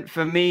moment,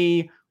 for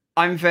me,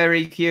 I'm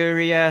very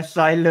curious.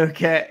 I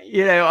look at,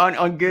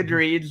 on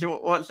Goodreads,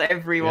 what's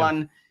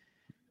everyone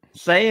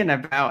saying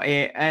about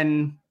it,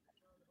 and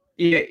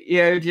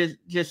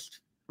just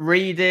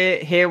read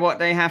it, hear what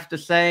they have to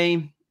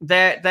say.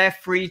 They're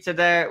free to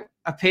their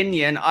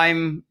opinion.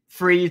 I'm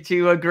free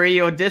to agree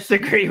or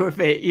disagree with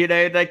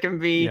it. There can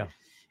be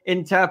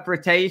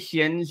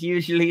interpretations,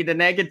 usually the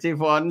negative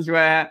ones,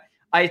 where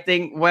I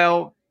think,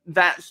 well,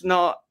 that's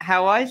not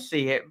how I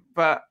see it,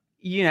 but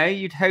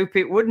you'd hope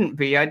it wouldn't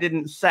be. I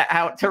didn't set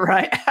out to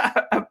write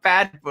a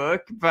bad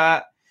book,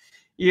 but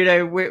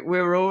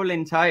we're all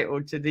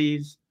entitled to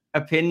these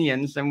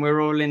opinions, and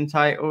we're all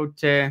entitled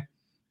to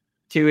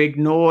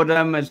ignore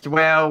them as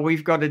well.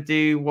 We've got to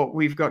do what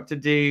we've got to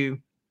do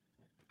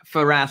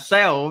for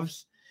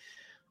ourselves.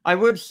 I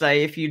would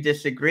say, if you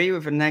disagree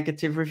with a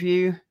negative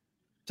review,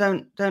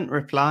 don't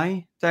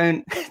reply.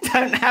 Don't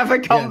have a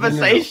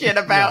conversation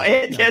about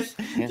it. Just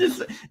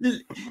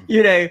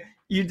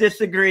you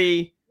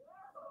disagree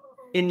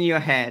in your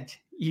head.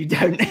 You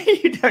don't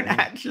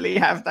actually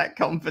have that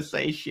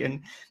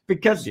conversation,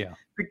 because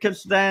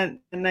the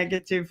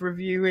negative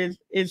review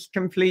is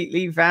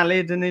completely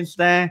valid and is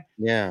their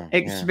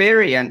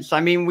experience.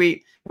 I mean,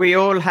 we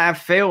all have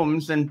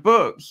films and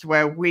books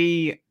where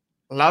we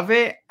love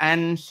it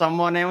and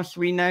someone else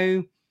we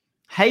know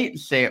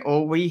hates it,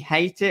 or we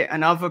hate it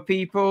and other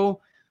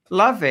people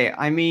love it.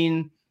 I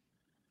mean,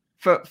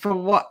 for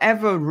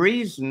whatever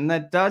reason,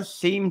 there does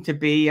seem to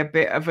be a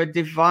bit of a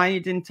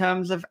divide in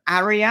terms of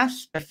Ari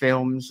Aster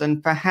films,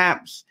 and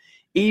perhaps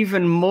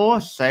even more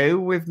so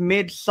with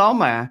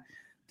Midsommar.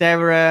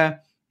 There are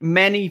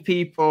many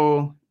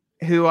people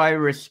who I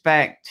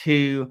respect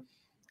who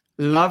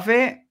love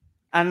it,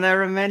 and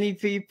there are many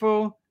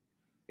people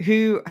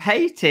who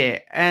hate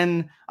it.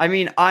 And I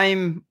mean,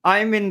 I'm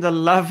in the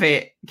love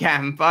it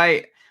camp.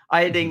 I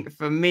think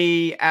for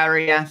me,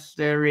 Ari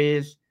Aster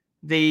is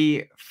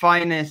the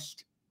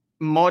finest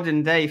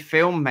modern day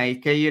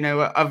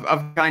filmmaker,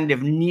 of kind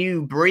of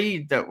new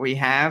breed that we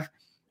have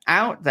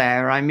out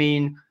there. I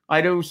mean,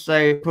 I'd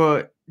also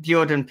put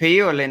Jordan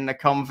Peele in the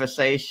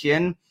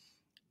conversation.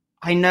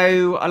 I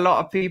know a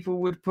lot of people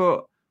would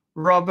put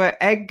Robert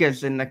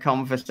Eggers in the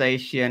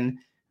conversation.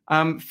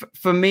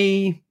 For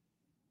me,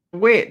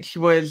 Witch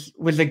was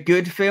a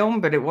good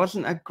film, but it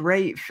wasn't a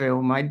great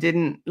film. I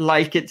didn't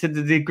like it to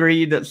the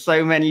degree that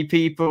so many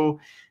people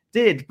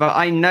did. But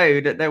I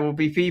know that there will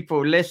be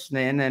people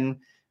listening and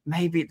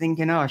maybe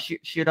thinking, oh,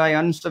 should I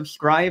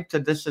unsubscribe to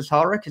This Is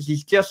Horror? Because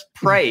he's just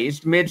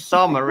praised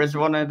Midsommar as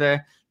one of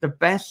the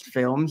best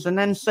films, and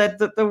then said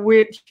that The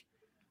Witch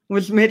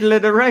was middle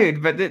of the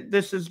road. But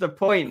this is the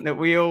point, that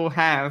we all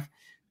have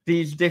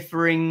these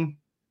differing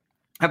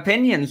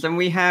opinions, and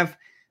we have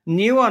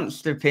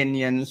nuanced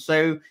opinions.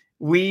 So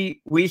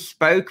we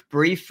spoke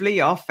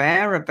briefly off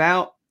air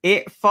about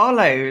It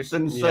Follows,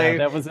 and so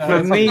that was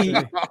for me,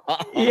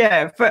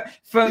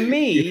 for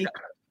me,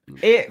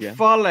 It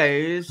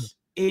Follows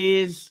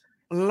is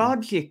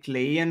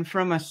logically and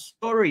from a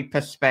story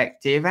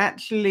perspective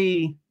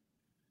actually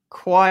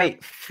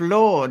quite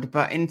flawed,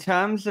 but in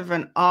terms of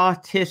an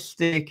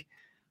artistic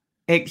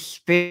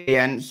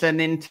experience and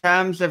in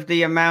terms of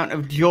the amount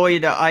of joy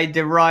that I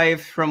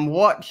derived from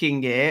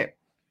watching it,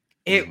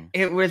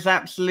 it was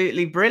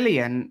absolutely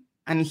brilliant.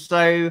 And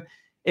so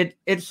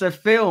it's a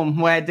film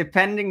where,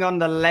 depending on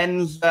the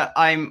lens that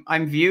I'm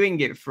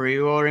viewing it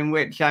through, or in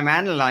which I'm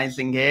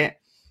analyzing it,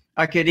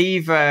 I could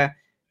either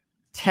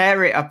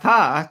tear it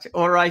apart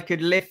or I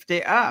could lift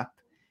it up.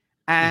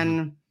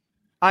 And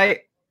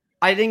I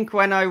think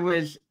when I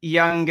was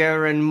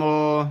younger and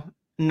more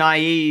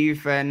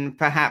naive, and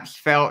perhaps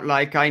felt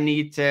like I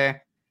need to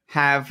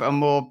have a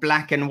more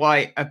black and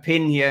white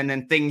opinion,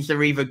 and things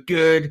are either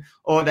good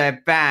or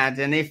they're bad,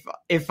 and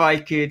if I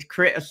could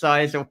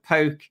criticize or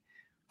poke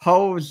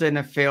holes in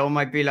a film,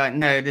 I'd be like,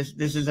 no, this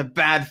is a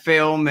bad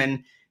film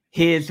and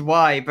here's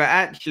why. But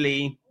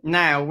actually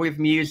now, with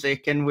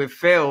music and with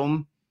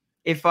film,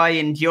 if I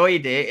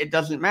enjoyed it, it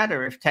doesn't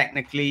matter if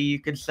technically you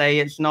could say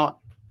it's not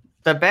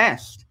the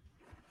best.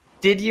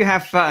 Did you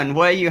have fun?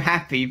 Were you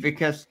happy?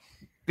 Because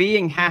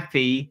being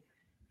happy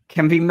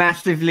can be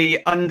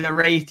massively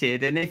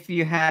underrated. And if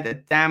you had a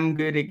damn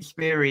good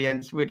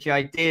experience, which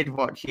I did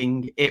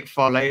watching It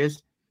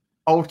Follows,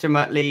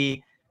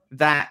 ultimately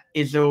that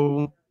is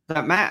all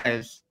that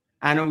matters.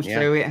 And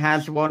also it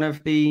has one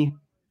of the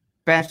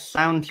best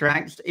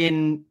soundtracks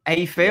in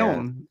a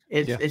film.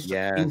 It's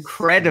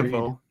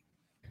incredible.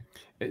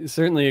 I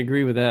certainly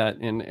agree with that.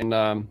 And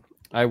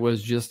I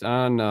was just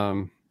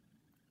on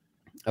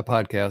a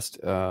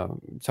podcast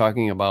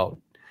talking about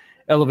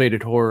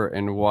elevated horror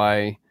and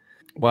why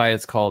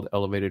it's called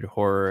elevated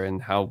horror,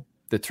 and how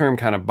the term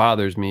kind of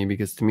bothers me,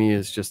 because to me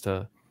it's just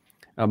a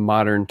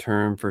modern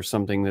term for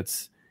something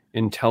that's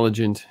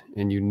intelligent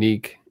and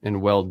unique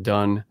and well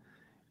done.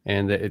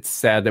 And that it's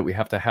sad that we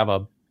have to have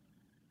a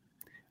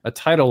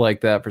title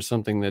like that for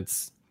something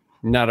that's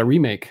not a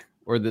remake,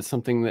 or that's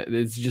something that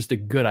is just a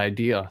good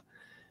idea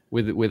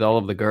with all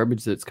of the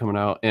garbage that's coming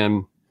out.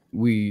 And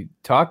we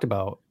talked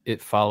about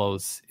It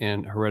Follows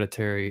and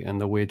Hereditary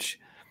and The Witch,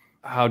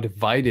 how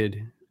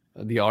divided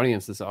the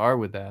audiences are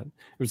with that.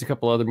 There's a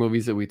couple other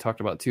movies that we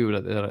talked about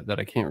too that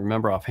I can't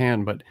remember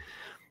offhand, but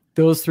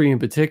those three in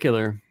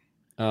particular,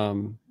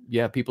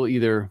 people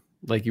either,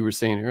 like you were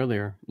saying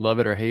earlier, love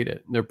it or hate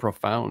it. They're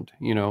profound,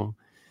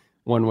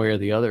 one way or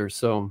the other.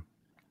 So,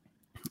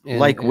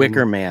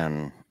 Wicker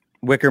Man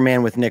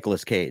with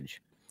Nicolas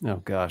Cage. Oh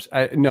gosh,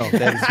 no,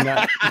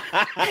 that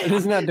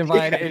does not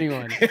divide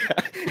anyone.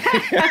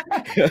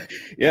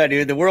 Yeah,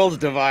 dude, the world's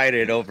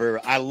divided over.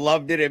 I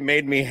loved it. It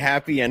made me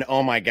happy, and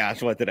oh my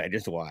gosh, what did I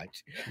just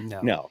watch?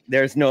 No,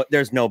 there's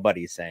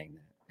nobody saying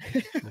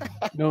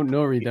that.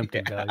 No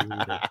redemptive value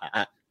either.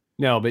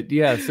 No, but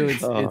yeah, so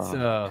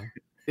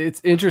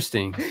it's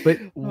interesting. But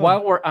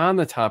while we're on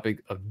the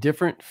topic of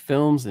different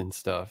films and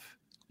stuff,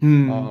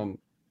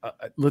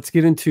 let's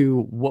get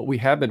into what we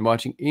have been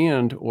watching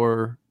and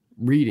or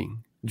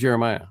reading.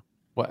 Jeremiah,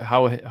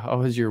 how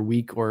has your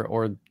week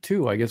or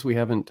two? I guess we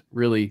haven't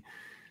really.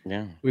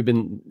 Yeah, we've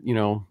been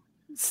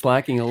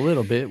slacking a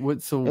little bit.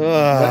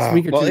 Last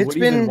week or two, what have you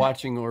been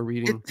watching or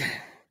reading?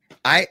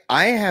 I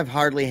have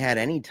hardly had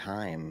any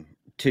time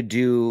to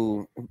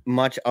do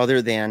much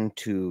other than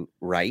to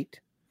write.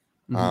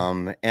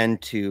 And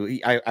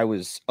I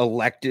was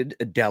elected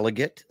a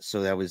delegate,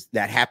 so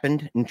that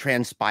happened and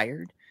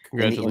transpired in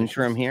the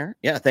interim here.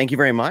 Yeah, thank you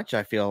very much.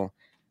 I feel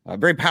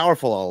very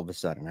powerful all of a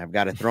sudden. I've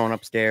got a throne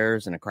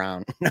upstairs and a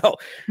crown. No,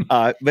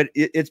 but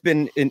it's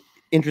been an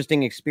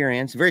interesting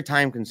experience, very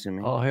time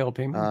consuming. All hail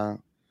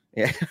payment.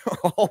 Yeah.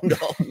 Oh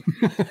no.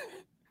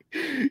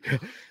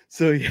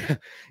 So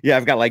yeah,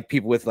 I've got like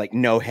people with like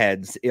no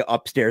heads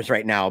upstairs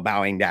right now,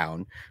 bowing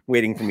down,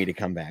 waiting for me to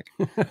come back,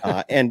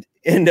 and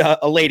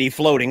a lady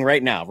floating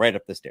right now, right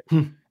up the stairs.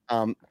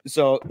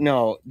 So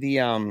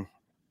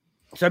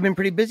I've been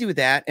pretty busy with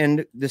that,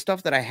 and the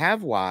stuff that I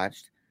have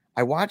watched,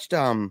 I watched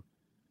a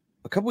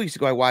couple weeks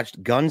ago. I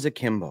watched Guns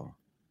Akimbo,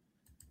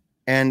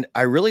 and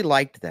I really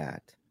liked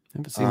that. I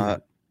haven't seen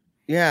that.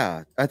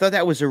 Yeah, I thought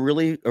that was a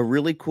really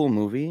cool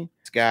movie.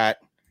 It's got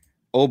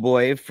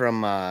boy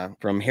from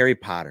Harry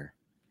Potter,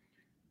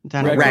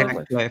 Daniel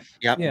Radcliffe.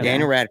 Yep, yeah,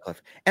 Daniel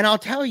Radcliffe. And I'll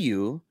tell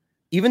you,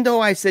 even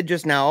though I said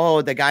just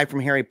now, the guy from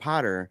Harry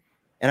Potter,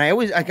 and I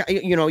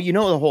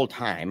the whole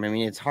time. I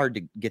mean, it's hard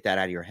to get that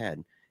out of your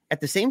head.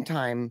 At the same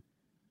time,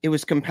 it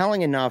was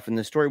compelling enough, and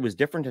the story was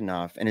different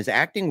enough, and his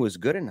acting was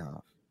good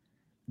enough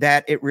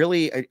that it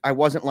really, I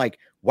wasn't like,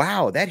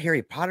 wow, that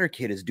Harry Potter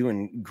kid is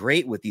doing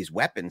great with these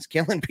weapons,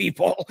 killing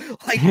people.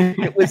 Like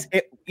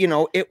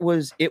it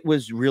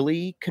was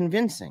really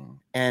convincing.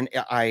 And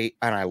I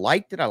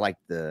liked it. I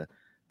liked the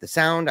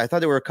sound. I thought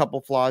there were a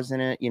couple flaws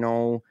in it.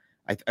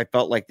 I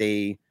felt like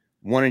they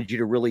wanted you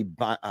to really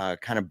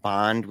kind of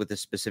bond with a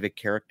specific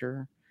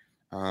character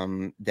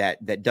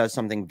that does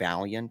something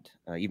valiant,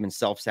 even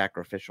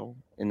self-sacrificial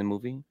in the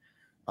movie,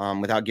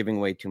 without giving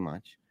away too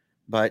much.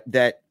 But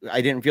that I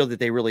didn't feel that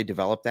they really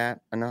developed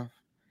that enough.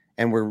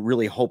 And we're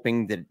really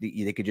hoping that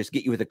they could just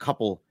get you with a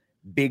couple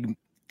big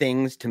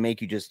things to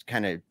make you just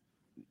kind of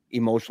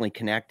emotionally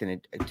connect.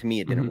 And to me,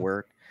 it didn't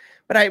work.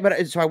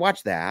 So I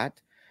watched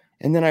that.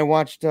 And then I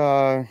watched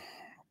the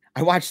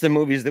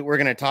movies that we're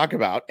going to talk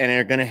about and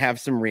are going to have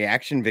some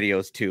reaction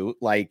videos too.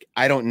 Like,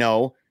 I don't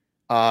know.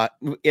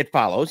 It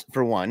Follows,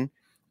 for one,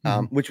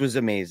 which was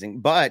amazing.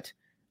 But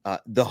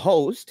The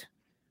Host,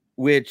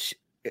 which...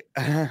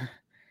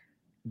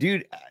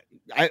 dude,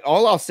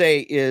 all I'll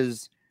say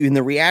is in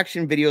the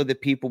reaction video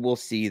that people will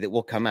see that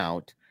will come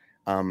out,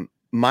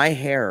 my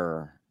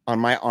hair on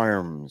my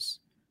arms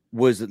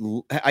was,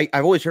 I've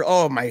always heard,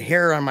 oh, my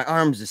hair on my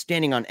arms is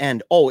standing on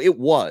end. Oh, it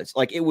was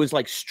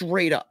like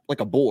straight up like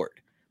a board,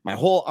 my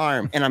whole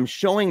arm. And I'm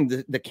showing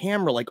the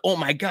camera like, oh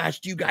my gosh,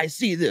 do you guys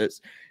see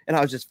this? And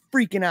I was just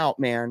freaking out,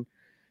 man.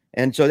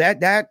 And so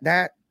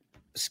that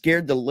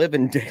scared the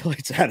living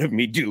daylights out of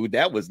me, dude.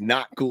 That was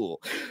not cool.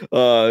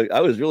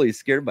 I was really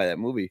scared by that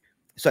movie.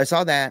 So I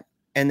saw that,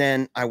 and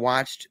then I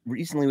watched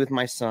recently with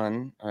my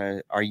son,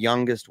 our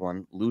youngest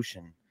one,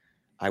 Lucian.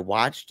 I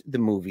watched the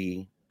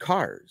movie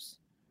Cars,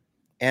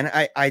 and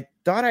I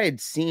thought I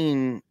had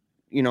seen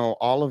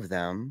all of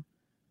them,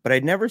 but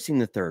I'd never seen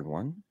the third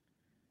one.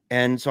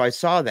 And so I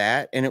saw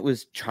that, and it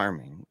was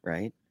charming,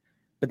 right?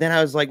 But then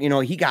I was like,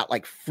 he got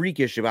like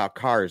freakish about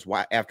cars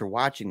after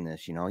watching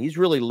this. He's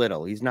really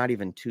little. He's not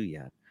even 2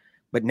 yet.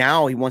 But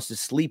now he wants to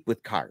sleep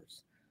with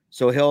cars.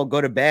 So he'll go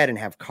to bed and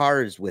have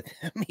cars with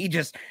him.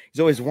 He's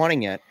always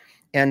wanting it.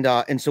 And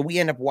so we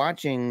end up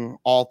watching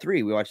all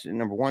three. We watched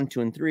number 1,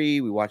 2, and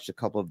 3. We watched a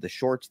couple of the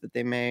shorts that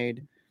they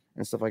made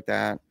and stuff like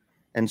that.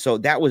 And so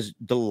that was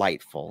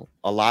delightful,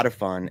 a lot of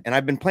fun. And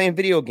I've been playing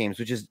video games,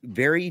 which is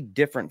very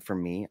different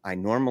from me. I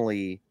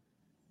normally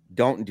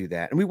don't do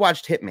that. And we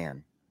watched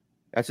Hitman.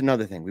 That's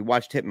another thing. We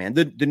watched Hitman,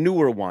 the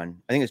newer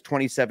one. I think it's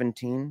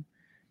 2017,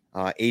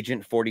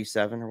 Agent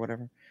 47 or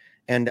whatever.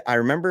 And I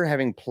remember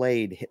having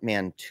played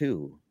Hitman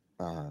 2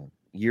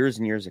 years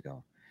and years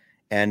ago.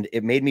 And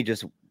it made me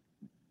just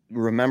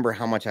remember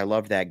how much I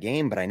loved that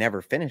game, but I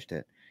never finished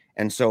it.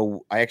 And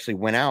so I actually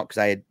went out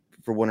because I had,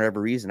 for whatever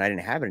reason, I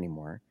didn't have it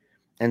anymore.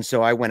 And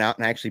so I went out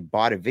and I actually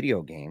bought a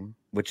video game,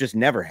 which just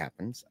never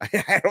happens.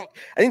 I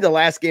think the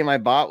last game I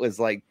bought was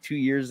like 2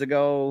 years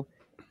ago,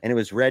 and it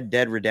was Red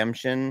Dead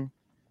Redemption.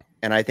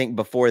 And I think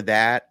before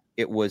that,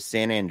 it was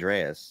San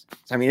Andreas.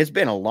 So, I mean, it's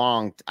been a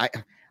long I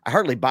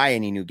hardly buy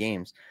any new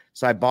games.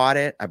 So I bought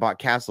it. I bought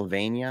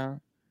Castlevania.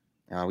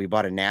 We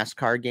bought a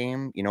NASCAR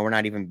game. You know, we're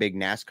not even big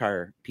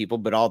NASCAR people,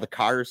 but all the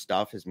car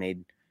stuff has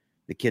made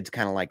the kids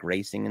kind of like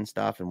racing and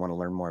stuff and want to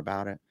learn more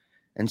about it.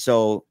 And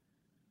so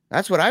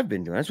that's what I've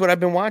been doing. That's what I've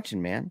been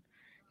watching, man.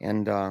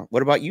 And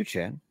what about you,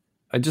 Chad?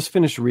 I just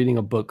finished reading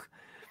a book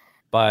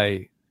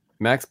by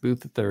Max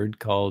Booth III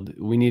called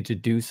We Need to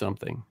Do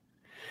Something.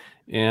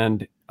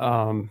 And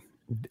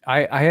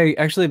I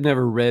actually have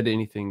never read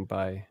anything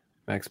by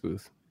Max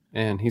Booth.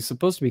 And he's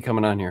supposed to be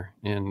coming on here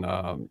in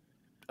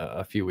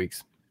a few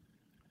weeks.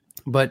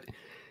 But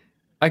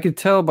I could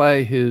tell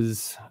by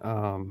his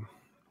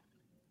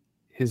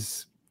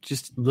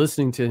just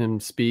listening to him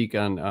speak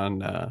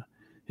on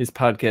his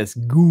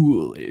podcast,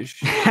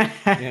 Ghoulish.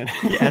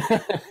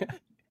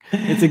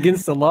 It's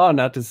against the law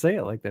not to say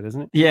it like that,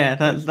 isn't it? Yeah,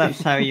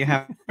 that's how you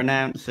have to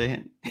pronounce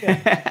it.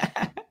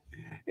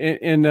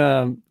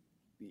 and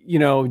you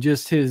know,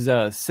 just his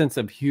sense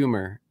of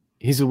humor.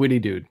 He's a witty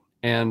dude,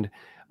 and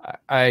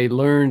I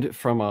learned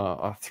from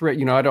a thread.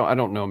 You know, I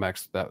don't know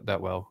Max that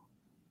well,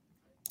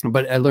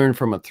 but I learned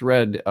from a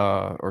thread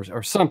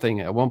or something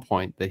at one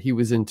point that he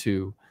was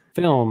into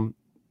film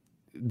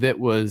that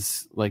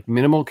was like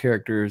minimal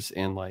characters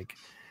and like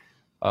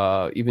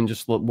even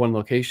just one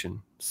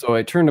location. So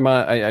I turned him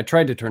on. I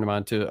tried to turn him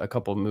on to a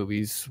couple of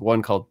movies.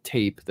 One called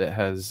Tape that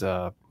has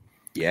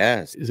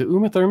yes, is it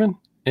Uma Thurman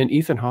and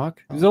Ethan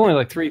Hawke? There's only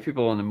like 3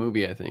 people in the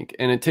movie, I think,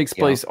 and it takes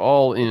place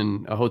all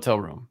in a hotel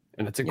room,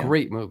 and it's a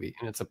great movie,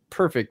 and it's a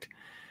perfect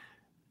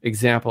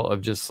example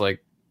of just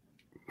like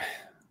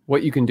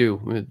what you can do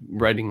with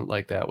writing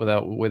like that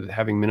with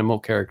having minimal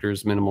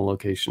characters, minimal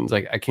locations.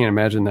 Like I can't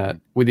imagine that,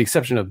 with the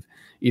exception of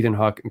Ethan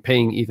Hawke,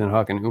 paying Ethan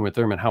Hawke and Uma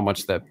Thurman, how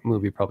much that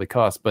movie probably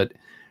cost. But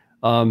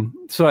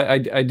so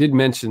I did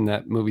mention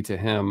that movie to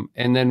him.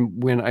 And then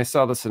when I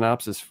saw the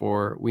synopsis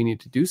for We Need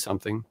to Do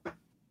Something,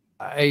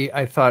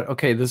 I thought,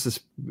 okay, this is,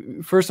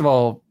 first of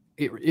all,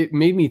 it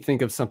made me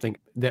think of something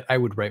that I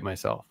would write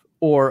myself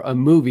or a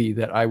movie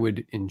that I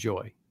would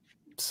enjoy.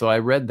 So I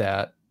read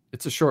that.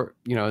 It's a short,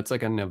 you know, it's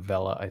like a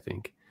novella, I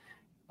think.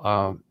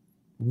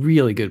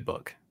 Really good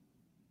book.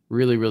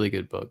 Really, really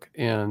good book.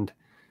 And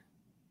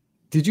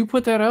did you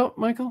put that out,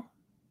 Michael?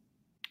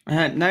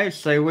 No,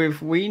 so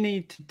with We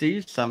Need to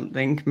Do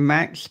Something,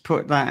 Max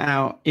put that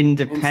out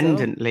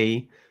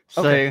independently.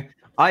 So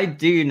I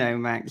do know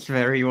Max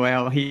very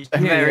well. He's a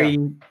very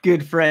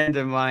good friend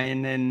of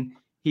mine, and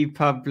he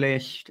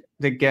published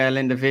The Girl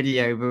in the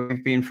Video, but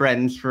we've been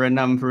friends for a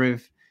number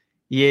of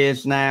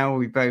years now.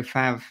 We both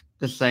have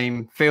the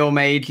same film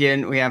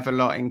agent. We have a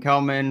lot in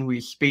common. We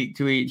speak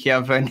to each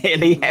other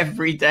nearly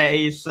every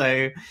day.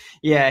 So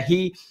yeah,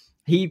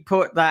 he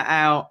put that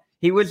out.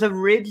 He was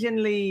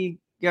originally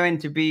going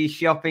to be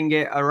shopping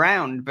it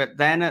around, but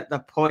then at the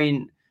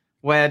point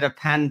where the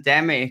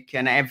pandemic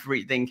and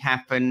everything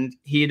happened,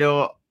 he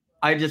thought,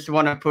 I just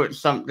want to put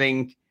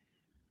something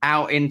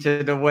out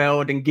into the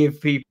world and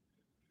give people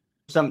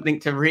something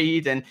to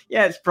read. And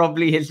yeah, it's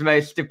probably his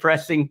most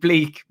depressing,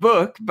 bleak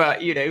book,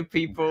 but you know,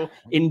 people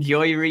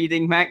enjoy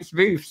reading Max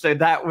Booth, so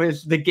that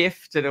was the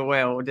gift to the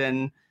world.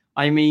 And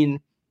I mean,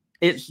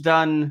 it's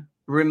done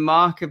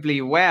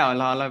remarkably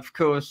well. I'll of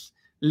course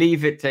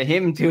leave it to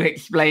him to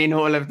explain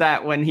all of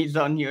that when he's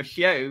on your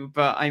show,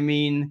 but I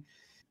mean,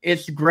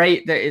 it's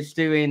great that it's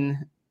doing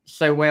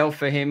so well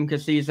for him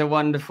because he's a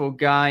wonderful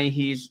guy.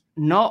 He's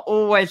not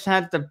always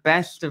had the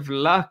best of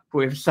luck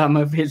with some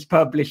of his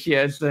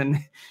publishers and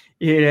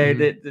you know,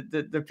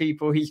 the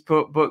people he's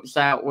put books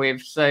out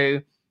with.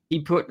 So he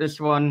put this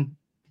one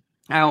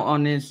out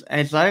on his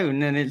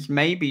own, and it's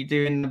maybe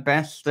doing the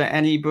best that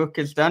any book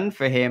has done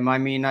for him. I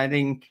mean, I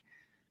think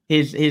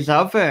his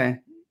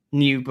other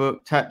new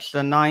book, Touch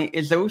the Night,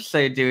 is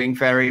also doing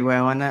very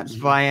well, and that's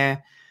via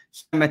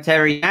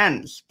Cemetery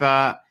Ants.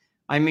 But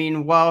I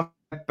mean, while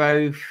they're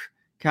both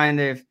kind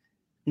of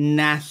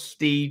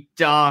nasty,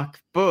 dark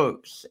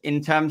books,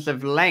 in terms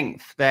of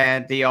length,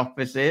 they're the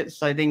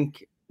opposites. I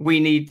think We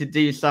Need to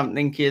Do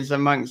Something is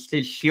amongst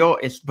his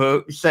shortest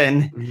books,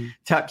 and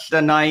Touch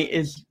the Night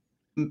is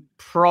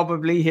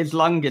probably his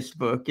longest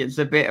book. It's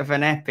a bit of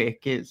an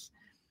epic. It's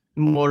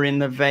more in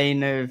the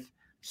vein of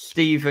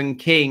Stephen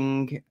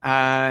King,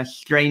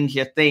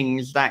 Stranger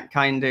Things, that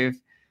kind of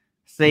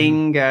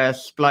thing,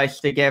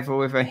 spliced together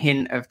with a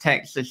hint of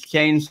Texas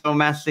Chainsaw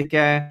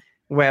Massacre,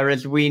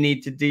 whereas We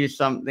Need to Do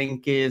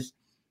Something is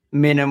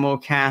minimal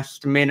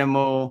cast,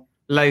 minimal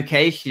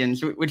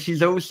locations, which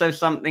is also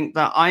something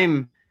that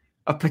I'm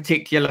a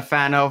particular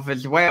fan of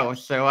as well.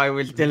 So I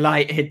was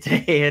delighted to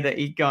hear that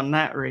he'd gone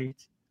that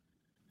route.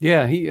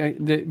 Yeah,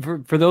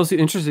 for those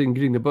interested in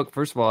getting the book,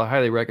 first of all, I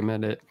highly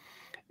recommend it.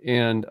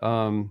 And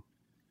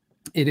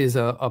it is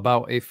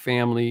about a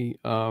family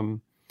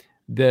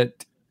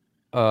that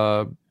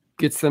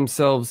gets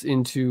themselves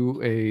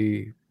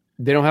into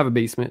they don't have a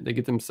basement. They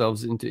get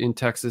themselves in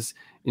Texas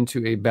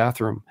into a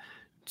bathroom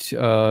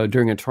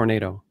during a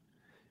tornado.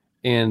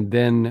 And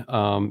then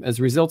as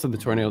a result of the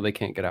tornado, they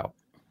can't get out.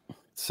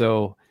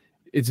 So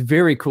it's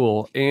very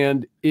cool.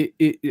 And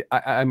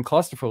I'm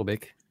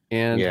claustrophobic.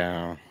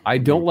 And I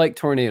don't like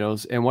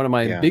tornadoes. And one of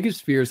my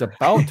biggest fears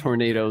about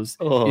tornadoes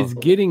is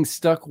getting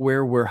stuck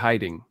where we're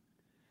hiding.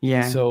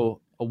 Yeah. So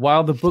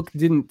while the book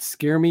didn't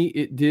scare me,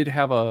 it did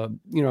have a,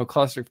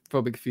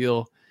 claustrophobic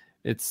feel.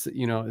 It's,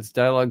 it's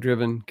dialogue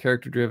driven,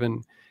 character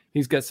driven.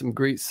 He's got some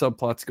great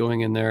subplots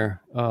going in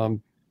there.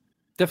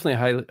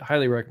 Definitely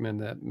highly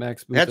recommend that.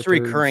 Max Booth That's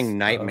recurring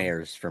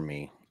nightmares for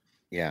me.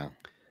 Yeah.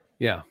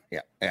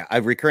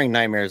 I've recurring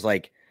nightmares,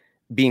 like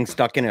being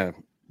stuck in a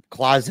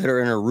closet or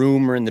in a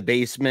room or in the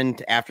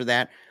basement after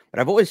that.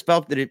 But I've always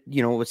felt that it,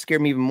 what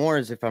scared me even more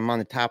is if I'm on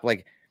the top,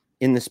 like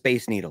in the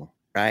Space Needle,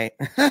 right?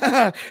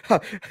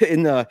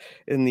 in the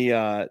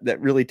that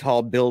really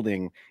tall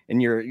building,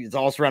 and it's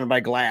all surrounded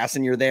by glass,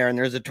 and you're there, and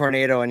there's a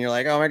tornado, and you're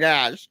like, oh my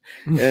gosh.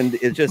 And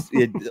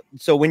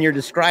so when you're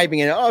describing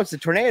it, oh, it's a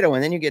tornado,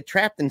 and then you get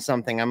trapped in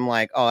something, I'm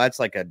like, oh, that's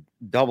like a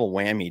double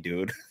whammy,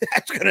 dude.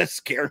 That's gonna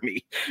scare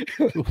me.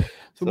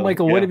 So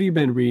Michael, what have you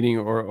been reading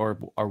or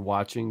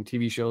watching?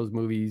 TV shows,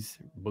 movies,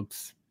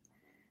 books?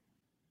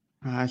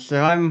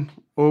 So I'm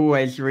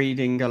always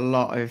reading a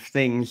lot of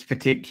things,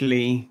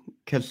 particularly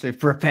because of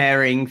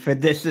preparing for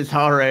This Is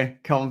Horror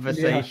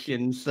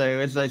conversation. So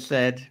as I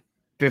said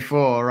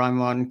before,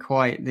 I'm on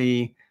quite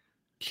the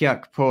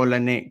Chuck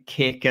Palahniuk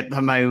kick at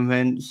the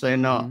moment. So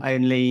not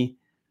only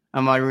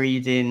am I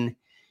reading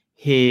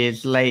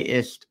his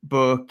latest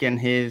book and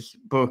his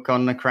book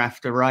on the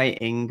craft of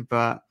writing,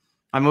 but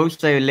I'm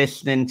also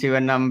listening to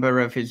a number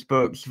of his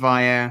books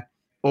via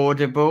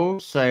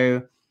Audible.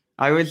 So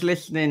I was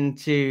listening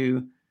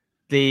to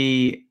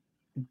the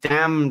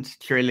Damned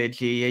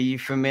trilogy. Are you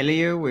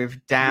familiar with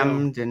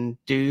Damned and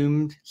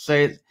Doomed?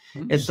 So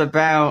it's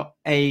about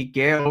a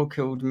girl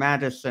called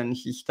Madison.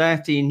 She's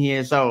 13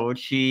 years old.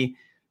 She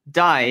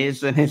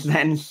dies and is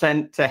then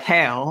sent to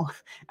hell.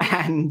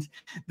 And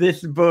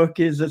this book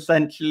is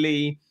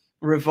essentially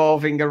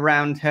revolving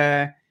around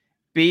her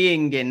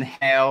being in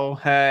hell,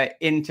 her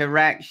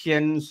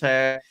interactions,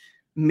 her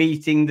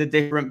meeting the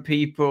different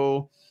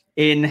people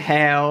in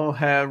hell,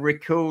 her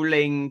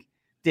recalling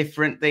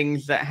different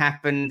things that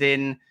happened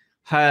in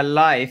her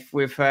life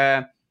with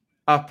her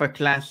upper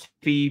class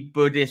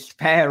Buddhist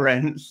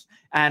parents,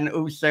 and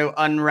also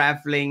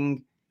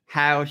unraveling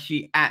how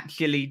she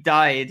actually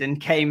died and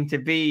came to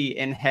be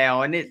in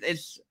hell. And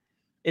it's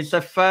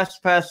a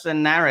first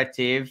person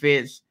narrative.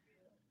 It's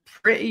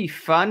pretty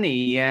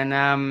funny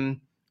and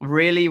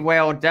really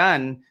well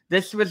done.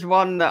 This was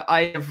one that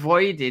I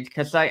avoided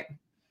because I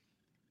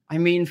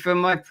mean, for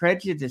my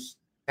prejudice,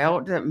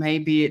 felt that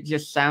maybe it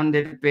just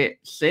sounded a bit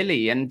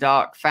silly and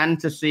dark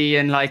fantasy,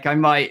 and like I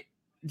might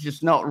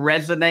just not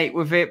resonate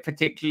with it,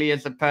 particularly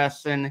as a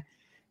person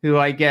who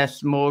I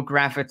guess more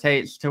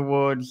gravitates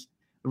towards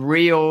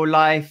real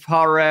life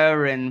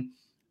horror and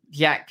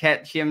Jack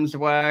Ketchum's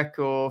work,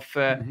 or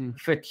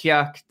for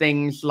Chuck,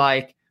 things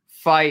like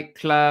Fight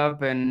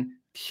Club and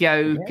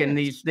Choke and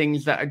these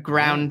things that are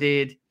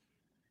grounded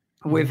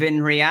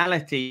within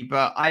reality.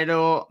 But I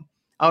thought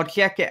I'll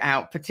check it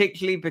out,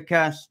 particularly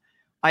because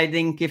I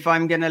think if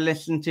I'm going to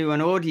listen to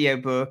an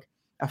audiobook,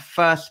 a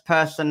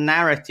first-person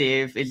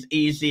narrative is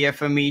easier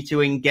for me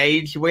to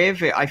engage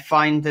with. I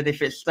find that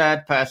if it's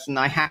third-person,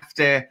 I have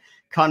to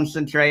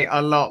concentrate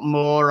a lot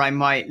more. I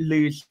might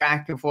lose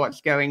track of what's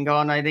going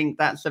on. I think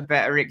that's a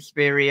better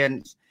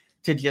experience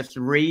to just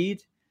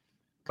read.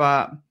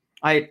 But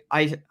I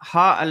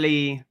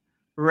heartily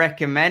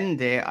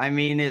recommend it. I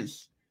mean,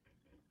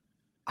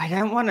 I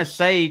don't want to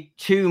say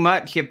too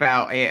much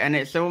about it, and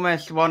it's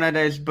almost one of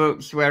those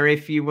books where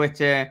if you were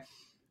to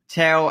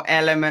tell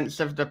elements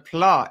of the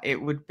plot, it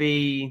wouldn't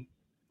be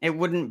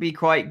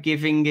quite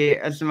giving it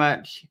as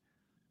much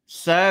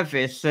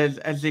service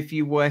as if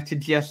you were to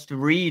just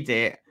read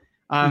it.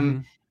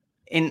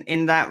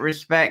 In that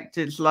respect,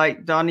 it's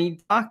like Donnie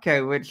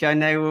Darko, which I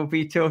know we'll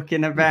be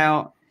talking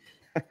about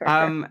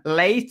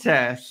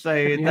later.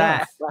 So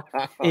that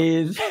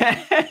is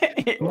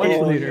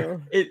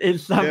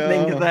it's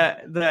something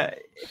that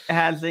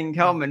has in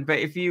common. But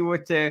if you were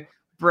to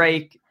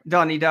break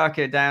Donnie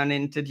Darko down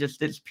into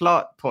just its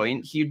plot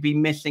points, you'd be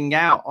missing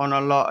out on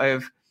a lot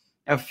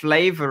of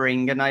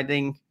flavoring. And I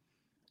think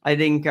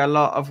a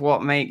lot of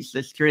what makes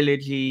this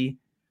trilogy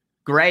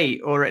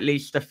great, or at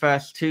least the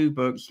first two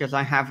books, because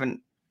I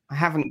haven't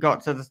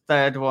got to the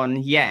third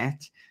one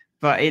yet,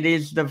 but it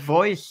is the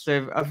voice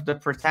of the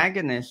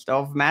protagonist,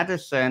 of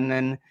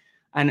Madison,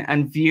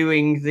 and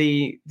viewing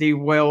the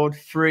world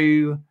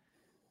through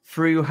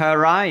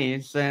her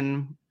eyes.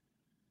 And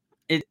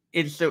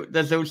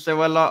there's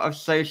also a lot of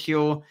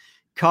social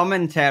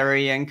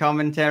commentary and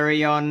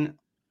commentary on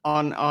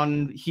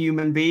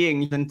human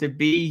beings and to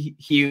be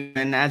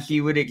human as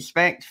you would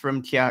expect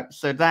from Chuck.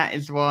 So that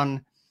is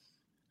one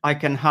I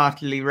can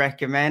heartily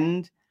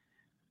recommend.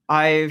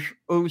 I've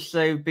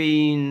also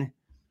been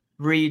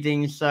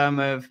reading some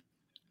of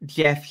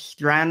Jeff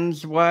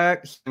Strand's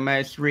works,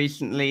 most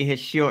recently his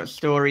short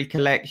story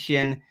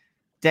collection,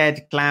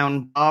 Dead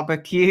Clown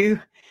Barbecue.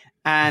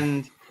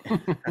 And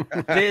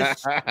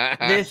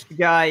this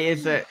guy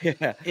is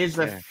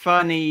a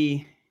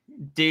funny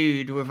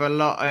dude with a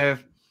lot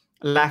of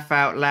laugh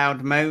out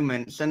loud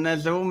moments, and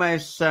there's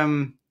almost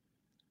something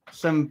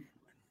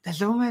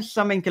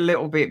a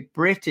little bit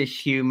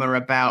British humor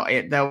about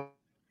it. They'll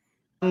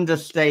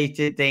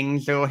understated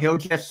things, or he'll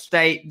just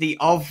state the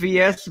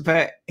obvious,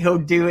 but he'll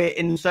do it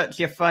in such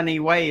a funny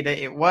way that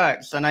it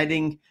works. And I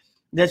think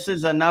this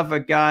is another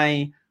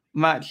guy,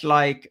 much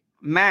like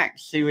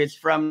Max, who is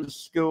from the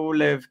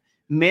school of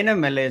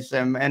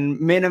minimalism, and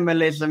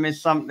minimalism is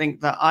something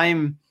that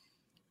I'm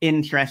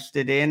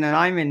interested in, and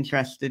I'm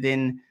interested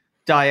in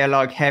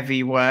dialogue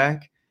heavy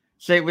work.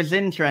 So it was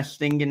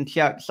interesting in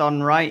Chuck's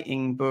On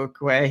Writing book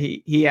where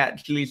he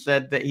actually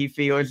said that he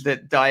feels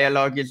that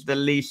dialogue is the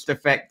least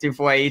effective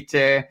way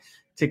to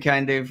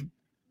kind of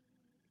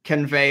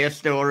convey a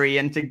story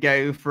and to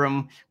go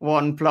from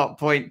one plot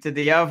point to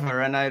the other.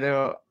 And I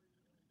thought,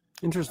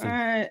 interesting.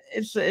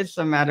 It's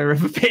a matter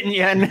of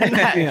opinion.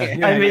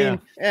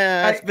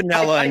 It's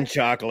vanilla and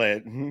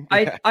chocolate.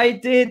 I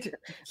did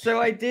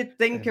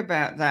think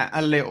about that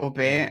a little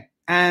bit,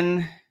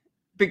 and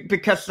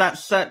because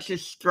that's such a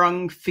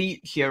strong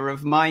feature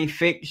of my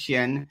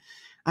fiction,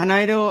 and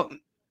I thought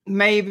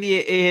maybe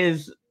it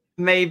is,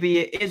 maybe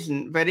it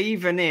isn't. But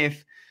even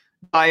if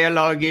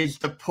dialogue is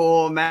the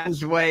poor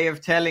man's way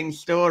of telling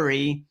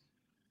story,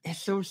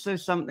 it's also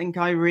something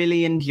I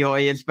really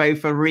enjoy as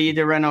both a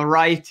reader and a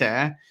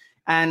writer.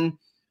 And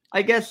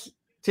I guess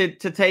to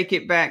take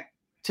it back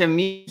to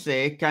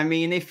music, I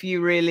mean, if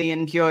you really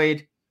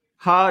enjoyed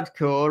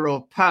hardcore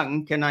or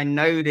punk, and I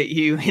know that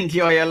you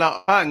enjoy a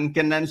lot of punk,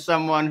 and then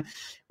someone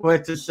were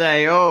to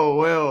say, oh,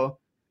 well,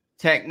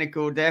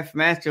 technical death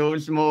metal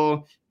is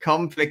more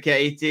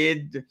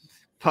complicated,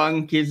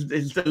 punk is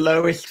the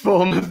lowest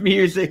form of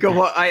music, or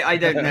what, I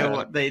don't know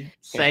what they'd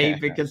say,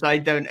 because I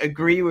don't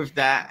agree with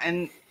that.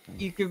 And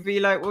you could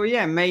be like, well,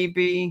 yeah,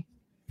 maybe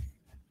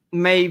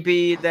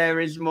there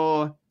is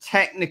more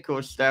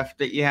technical stuff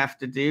that you have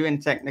to do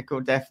in technical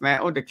death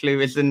metal. The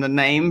clue is in the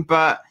name,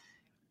 but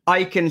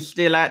I can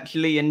still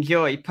actually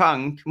enjoy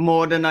punk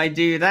more than I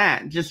do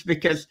that, just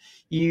because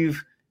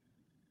you've,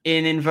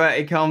 in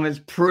inverted commas,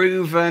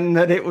 proven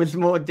that it was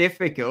more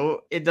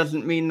difficult. It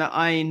doesn't mean that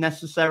I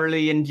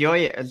necessarily enjoy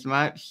it as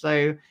much.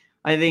 So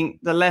I think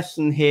the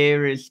lesson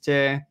here is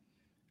to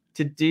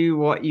do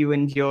what you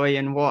enjoy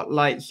and what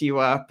lights you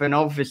up. And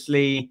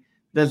obviously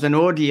there's an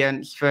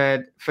audience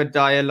for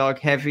dialogue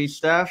heavy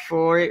stuff,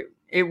 or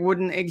it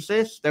wouldn't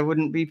exist. There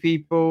wouldn't be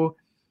people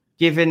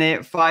giving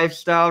it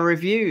 5-star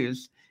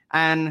reviews.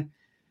 And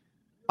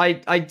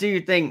I do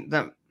think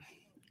that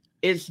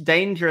it's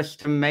dangerous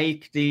to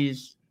make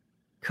these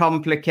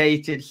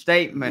complicated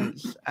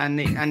statements and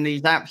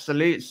these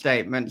absolute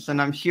statements. And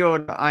I'm sure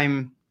that I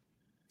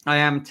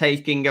am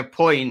taking a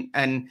point,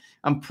 and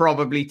I'm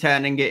probably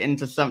turning it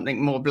into something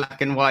more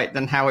black and white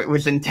than how it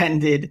was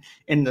intended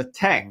in the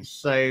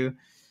text. So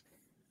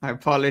I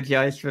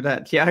apologize for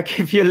that, Jack,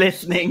 if you're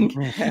listening.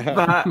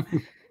 But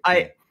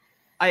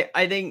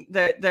I think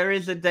that there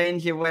is a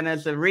danger when,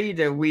 as a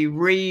reader, we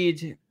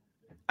read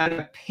an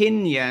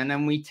opinion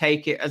and we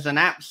take it as an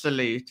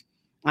absolute.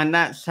 And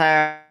that's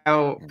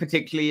how,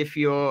 particularly if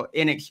you're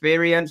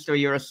inexperienced or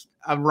you're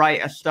a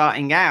writer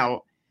starting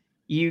out,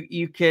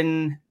 you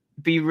can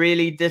be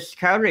really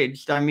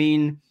discouraged. I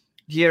mean,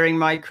 during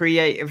my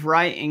creative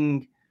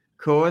writing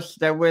course,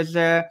 there was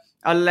a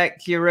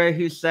lecturer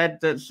who said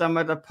that some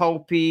of the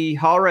pulpy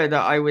horror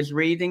that I was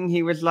reading,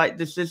 he was like,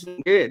 this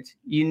isn't good.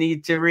 You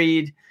need to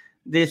read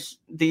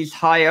these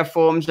higher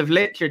forms of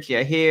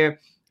literature. Here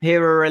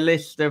are a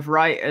list of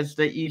writers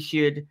that you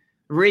should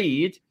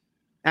read.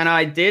 And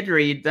I did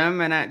read them,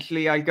 and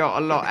actually I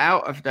got a lot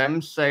out of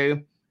them. So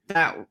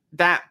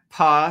that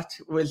part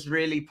was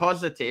really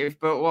positive.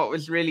 But what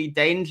was really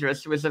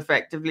dangerous was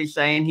effectively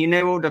saying, you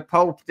know, all the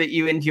pulp that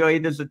you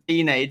enjoyed as a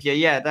teenager,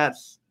 yeah,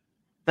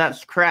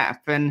 that's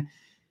crap. And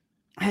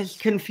it's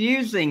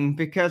confusing,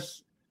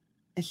 because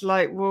it's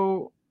like,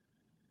 well,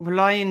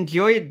 I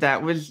enjoyed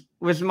that.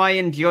 Was my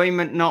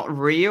enjoyment not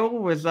real?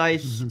 Was I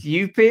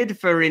stupid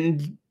for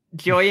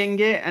enjoying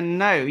it? And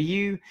no,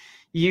 you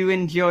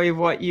enjoy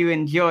what you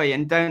enjoy,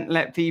 and don't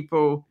let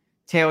people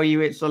tell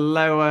you it's a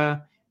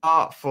lower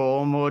art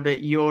form or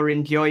that your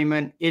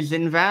enjoyment is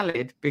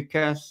invalid,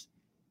 because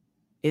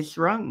it's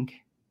wrong.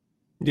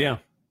 Yeah,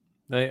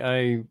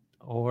 I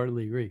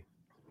wholeheartedly agree.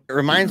 It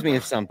reminds me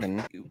of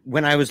something.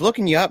 When I was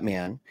looking you up,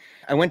 man,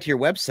 I went to your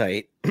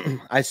website.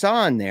 I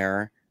saw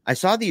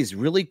these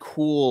really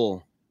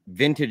cool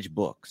vintage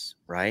books,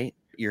 right?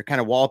 your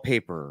kind of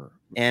wallpaper,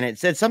 and it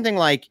said something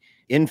like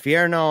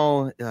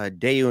Inferno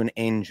de un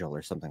Angel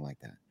or something like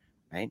that,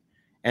 right?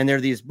 And there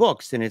are these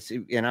books,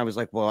 and I was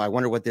like, well, I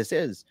wonder what this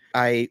is.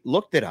 I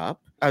looked it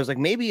up. I was like,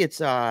 maybe it's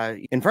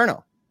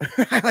Inferno.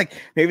 Like,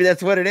 maybe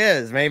that's what it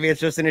is. Maybe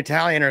it's just an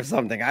Italian or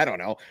something. I don't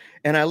know.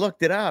 And I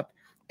looked it up,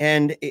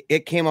 and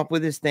it came up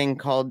with this thing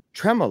called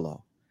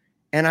Tremolo.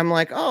 And I'm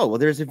like, oh, well,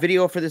 there's a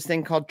video for this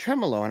thing called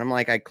Tremolo. And I'm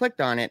like, I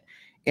clicked on it,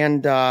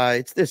 and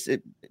it's this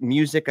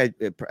music. I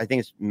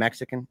think it's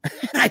Mexican.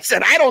 I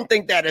said, I don't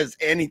think that is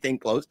anything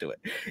close to it.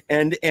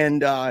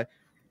 And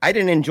I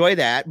didn't enjoy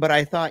that, but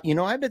I thought,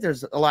 I bet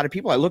there's a lot of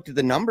people. I looked at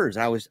the numbers,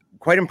 and I was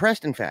quite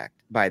impressed, in fact,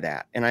 by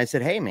that. And I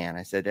said, hey, man,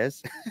 I said,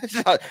 there's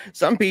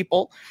some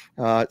people.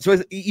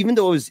 So even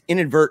though it was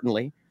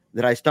inadvertently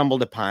that I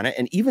stumbled upon it,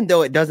 and even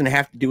though it doesn't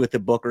have to do with the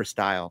book or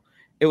style,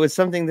 it was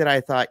something that I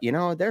thought,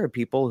 there are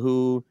people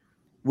who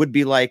would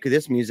be like,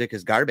 this music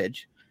is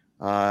garbage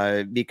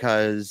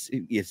because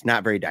it's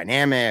not very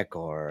dynamic,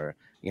 or,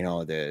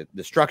 the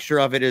structure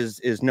of it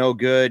is no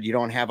good. You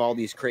don't have all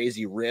these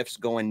crazy riffs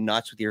going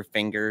nuts with your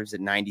fingers at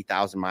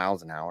 90,000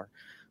 miles an hour.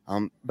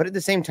 But at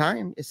the same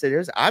time,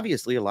 there's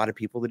obviously a lot of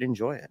people that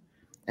enjoy it.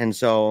 And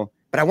so,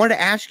 but I wanted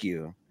to ask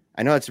you,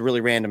 I know it's a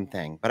really random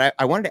thing, but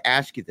I wanted to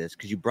ask you this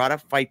because you brought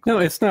up Fight Club.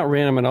 No, it's not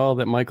random at all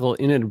that Michael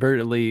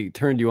inadvertently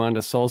turned you on to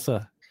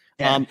salsa.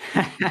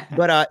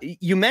 But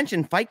you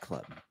mentioned Fight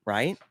Club,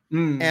 right?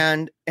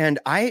 And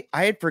I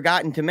had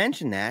forgotten to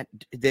mention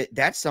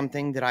that's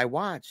something that I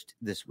watched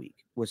this week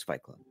was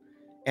Fight Club,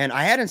 and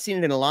I hadn't seen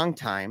it in a long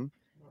time.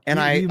 And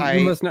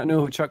you must not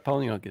know who Chuck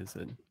Palahniuk is,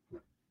 then.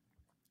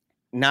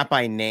 Not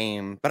by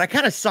name, but I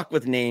kind of suck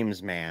with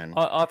names, man.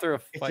 Author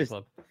of Fight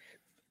Club.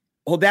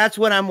 Well, that's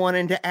what I'm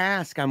wanting to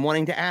ask.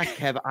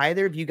 Have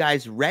either of you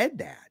guys read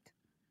that?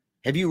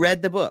 Have you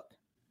read the book?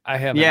 I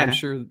haven't. Yeah. I'm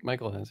sure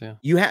Michael has. Yeah.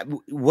 You have.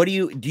 What do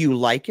you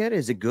like it?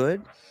 Is it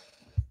good?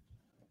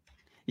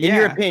 In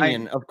your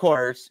opinion, of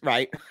course,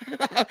 right?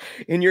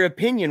 In your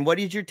opinion, what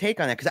is your take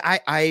on that? Because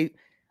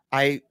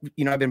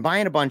I've been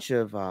buying a bunch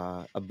of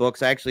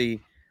books. I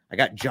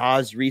got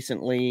Jaws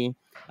recently.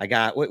 I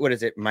got what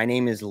is it? My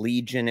Name is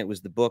Legion. It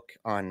was the book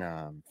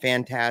on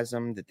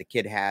Phantasm that the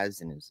kid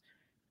has in his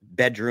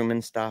bedroom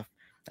and stuff.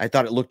 I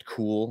thought it looked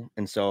cool,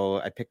 and so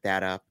I picked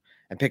that up.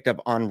 I picked up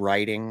On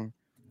Writing.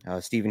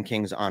 Stephen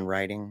King's On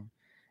Writing.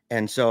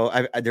 And so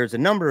there's a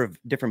number of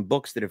different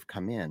books that have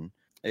come in.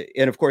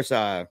 And of course,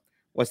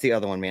 what's the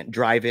other one, man?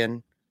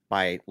 Drive-In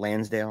by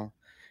Lansdale.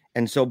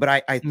 And so, but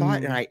I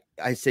thought, and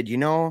I said,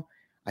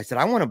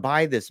 I want to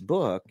buy this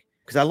book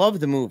because I love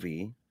the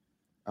movie.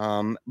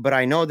 But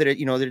I know that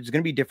there's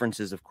going to be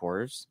differences, of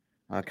course.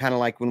 Kind of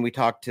like when we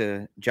talked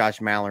to Josh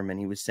Mallerman,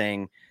 he was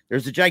saying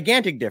there's a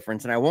gigantic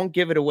difference, and I won't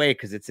give it away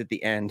because it's at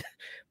the end,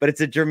 but it's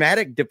a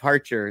dramatic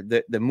departure.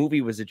 The movie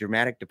was a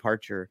dramatic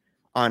departure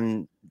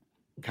on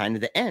kind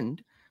of the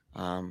end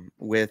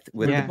with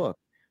the book.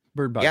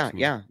 Bird Box.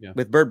 Yeah.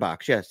 With Bird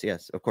Box.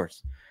 Yes, of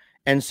course.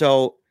 And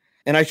so,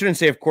 and I shouldn't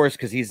say of course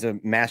because he's a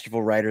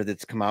masterful writer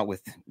that's come out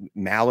with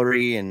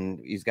Mallory, and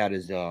he's got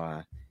his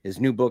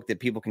new book that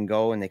people can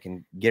go and they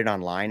can get it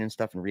online and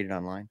stuff and read it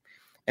online.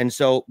 And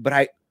so,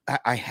 but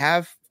I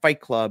have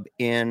Fight Club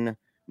in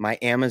my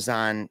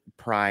Amazon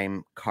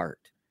Prime cart,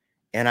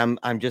 and I'm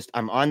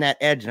on that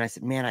edge, and I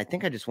said, man, I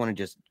think I just want to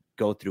just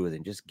go through it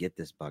and just get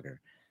this bugger.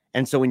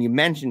 And so when you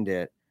mentioned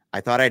it, I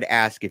thought I'd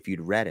ask if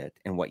you'd read it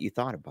and what you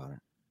thought about it.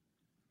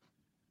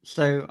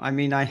 So, I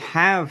mean, I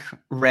have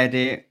read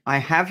it. I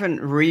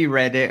haven't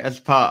reread it as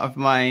part of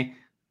my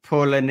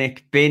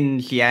Palahniuk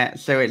binge yet,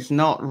 so it's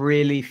not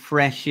really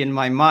fresh in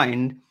my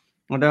mind,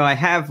 although I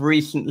have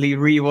recently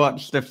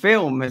rewatched the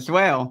film as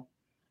well.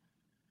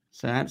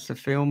 So that's a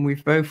film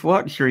we've both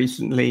watched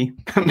recently.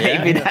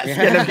 Maybe that's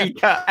going to be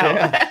cut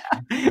out.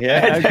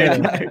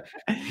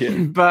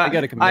 But I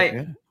got to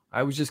commit.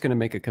 I was just going to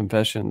make a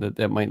confession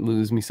that might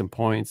lose me some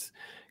points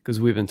because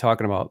we've been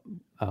talking about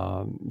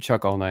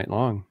Chuck all night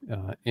long,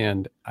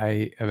 and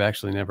I have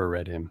actually never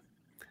read him.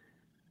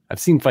 I've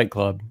seen Fight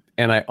Club,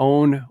 and I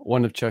own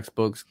one of Chuck's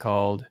books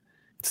called.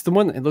 It's the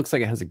one that it looks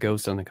like it has a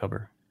ghost on the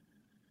cover.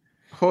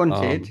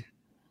 Haunted.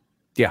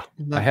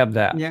 I have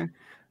that. Yeah,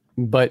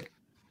 but.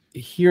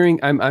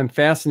 I'm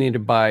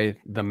fascinated by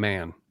the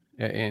man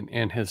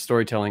and his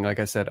storytelling, like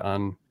I said,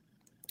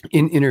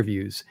 in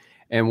interviews.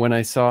 And when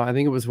I saw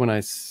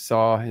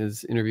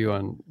his interview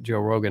on Joe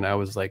Rogan, I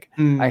was like,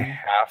 I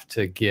have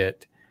to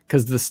get,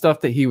 because the stuff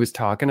that he was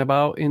talking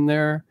about in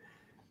there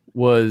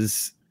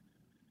it's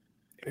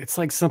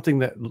like something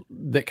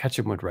that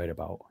Ketchum would write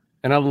about.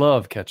 And I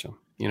love Ketchum,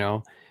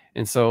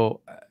 and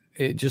so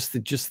it just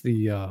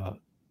the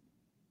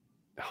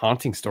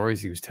haunting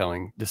stories he was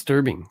telling,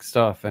 disturbing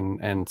stuff,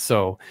 and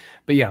so,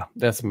 but yeah,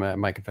 that's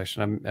my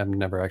confession. I've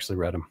never actually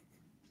read him.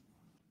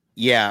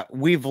 Yeah,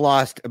 we've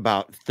lost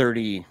about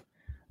 30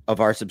 of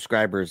our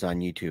subscribers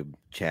on YouTube,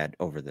 Chad,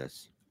 over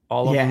this.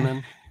 All of them,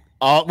 then?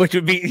 All, which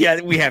would be,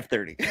 we have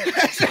 30.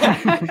 So,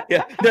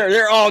 yeah,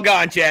 they're all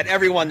gone, Chad.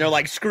 Everyone, they're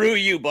like, screw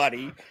you,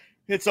 buddy.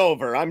 It's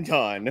over. I'm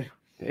done.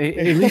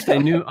 At least I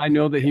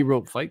know that he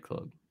wrote Fight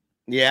Club.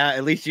 Yeah,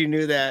 at least you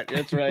knew that.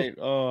 That's right.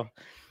 Oh,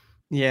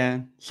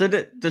 yeah. So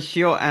the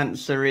short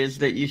answer is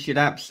that you should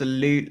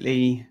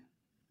absolutely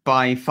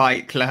buy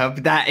Fight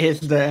Club. That is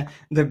the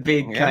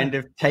big kind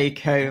of take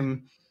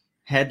home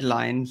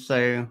headline.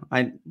 So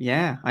I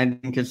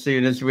think as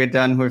soon as we're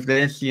done with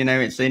this,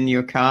 it's in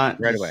your cart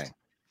right away.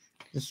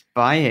 Just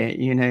buy it.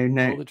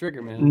 No, pull the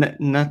trigger, man.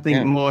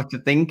 Nothing more to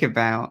think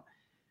about.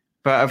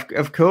 But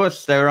of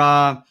course, there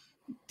are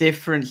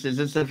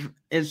differences.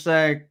 It's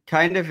a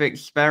kind of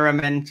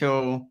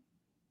experimental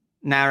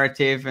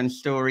narrative and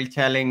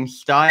storytelling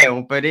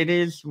style, but it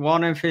is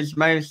one of his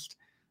most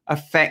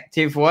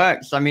effective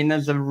works. I mean,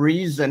 there's a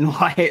reason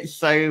why it's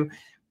so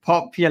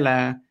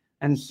popular,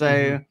 and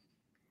so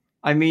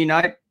I mean,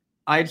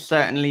 I'd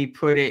certainly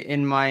put it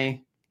in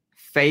my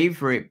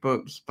favorite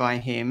books by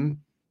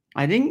him.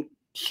 I think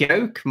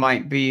Choke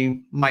might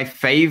be my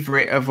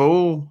favorite of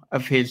all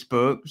of his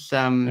books.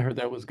 I heard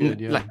that was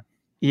good.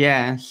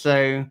 Yeah.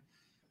 So,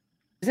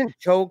 isn't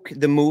Choke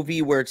the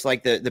movie where it's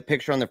like the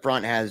picture on the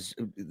front has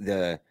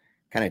the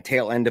kind of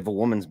tail end of a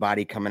woman's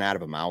body coming out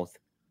of a mouth?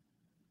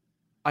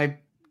 I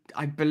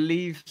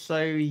believe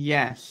so.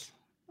 Yes.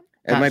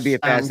 It might be a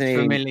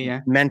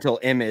fascinating mental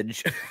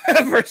image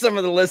for some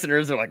of the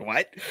listeners. They're like,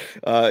 what?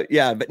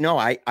 Yeah, but no,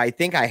 I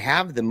think I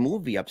have the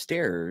movie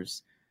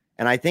upstairs,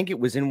 and I think it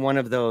was in one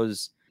of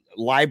those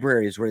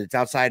libraries where it's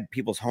outside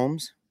people's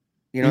homes.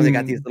 They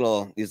got these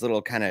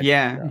little kind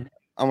of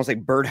almost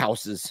like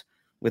birdhouses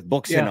with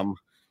books in them,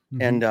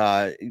 and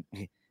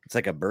it's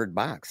like a bird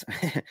box.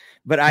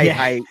 But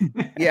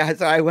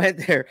so I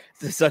went there.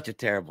 This is such a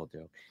terrible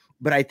joke,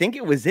 but I think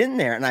it was in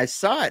there, and I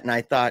saw it, and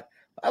I thought,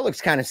 that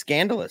looks kind of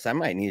scandalous. I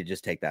might need to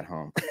just take that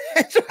home.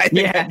 So I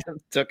think I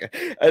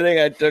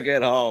took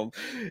it home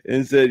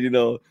and said,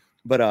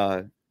 but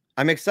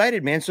I'm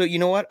excited, man. So you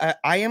know what?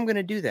 I am going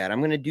to do that. I'm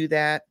going to do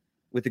that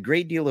with a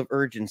great deal of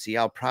urgency.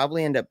 I'll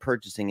probably end up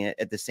purchasing it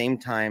at the same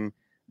time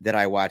that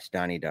I watch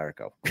Donnie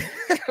Darko.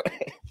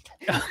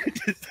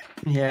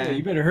 Yeah,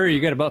 you better hurry.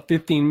 You got about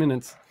 15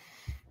 minutes.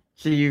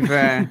 So you've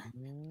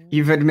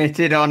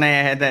admitted on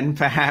air then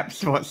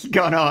perhaps what's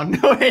gone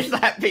on, or is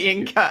that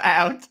being cut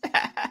out?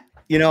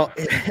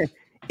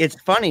 It's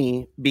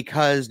funny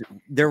because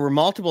there were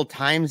multiple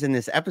times in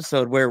this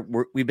episode where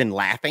we've been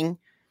laughing,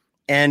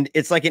 and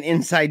it's like an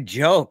inside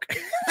joke.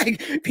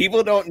 Like,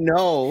 people don't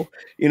know,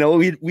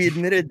 we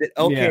admitted that,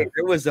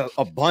 there was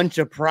a bunch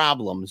of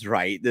problems,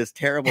 right? This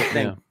terrible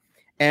thing. Yeah.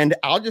 And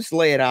I'll just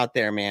lay it out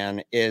there,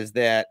 man, is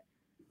that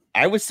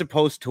I was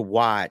supposed to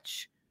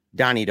watch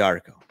Donnie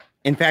Darko.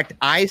 In fact,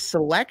 I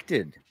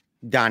selected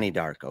Donnie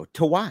Darko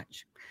to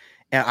watch.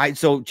 And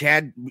so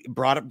Chad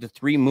brought up the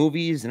 3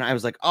 movies, and I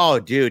was like, oh,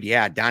 dude,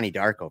 yeah, Donnie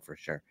Darko for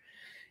sure.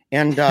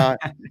 And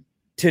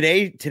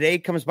today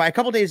comes by. A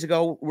couple days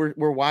ago,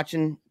 we're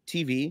watching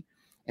TV,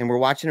 and we're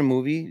watching a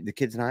movie, the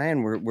kids and I,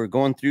 and we're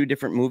going through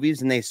different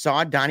movies, and they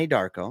saw Donnie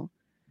Darko,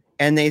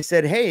 and they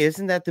said, hey,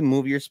 isn't that the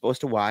movie you're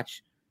supposed to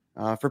watch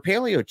for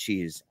Paleo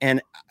Cheese?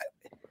 And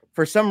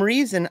for some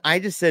reason, I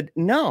just said,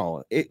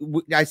 no.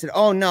 I said,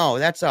 oh, no,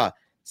 that's a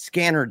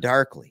Scanner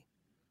Darkly.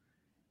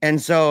 And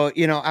so,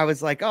 I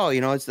was like, oh,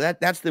 it's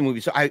that's the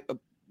movie. So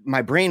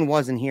my brain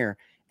wasn't here.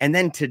 And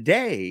then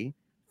today,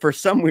 for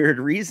some weird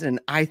reason,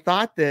 I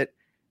thought that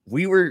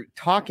we were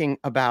talking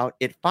about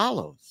It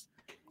Follows.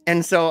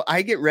 And so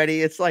I get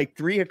ready. It's like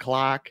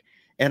 3:00,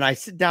 and I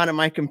sit down at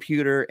my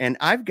computer, and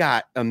I've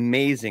got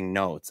amazing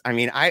notes. I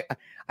mean, I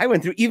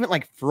went through even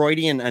like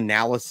Freudian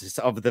analysis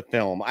of the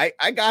film.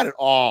 I got it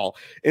all,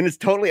 and it's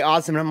totally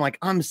awesome. And I'm like,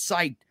 I'm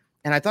psyched.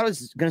 And I thought it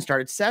was going to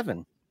start at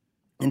 7.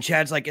 And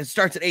Chad's like, it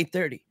starts at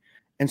 8:30.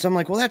 And so I'm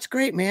like, well, that's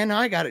great, man. Now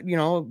I got it,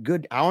 a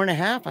good hour and a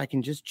half. I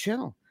can just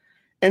chill.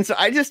 And so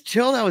I just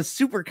chilled. I was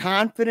super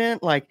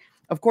confident. Like,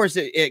 of course,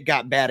 it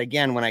got bad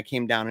again when I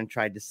came down and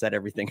tried to set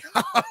everything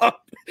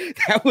up.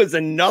 That was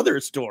another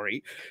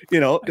story,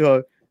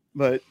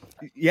 but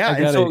yeah.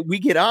 And so we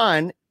get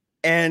on,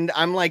 and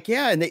I'm like,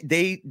 yeah. And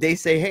they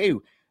say, hey,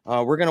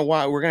 we're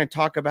going to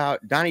talk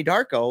about Donnie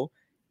Darko.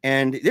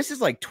 And this is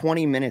like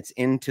 20 minutes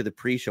into the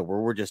pre-show where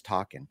we're just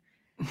talking.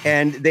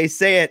 And they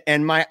say it,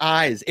 and my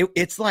eyes,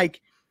 it's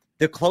like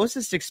the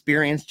closest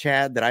experience,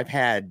 Chad, that I've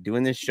had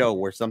doing this show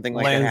where something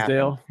like that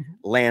happened.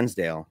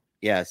 Lansdale.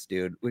 Yes,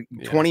 dude.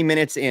 20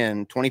 minutes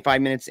in,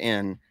 25 minutes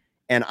in,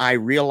 and I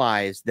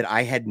realized that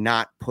I had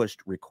not pushed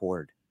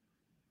record.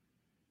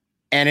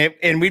 And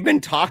we'd been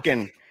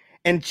talking,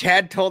 and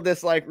Chad told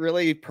this like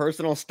really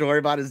personal story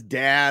about his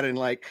dad and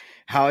like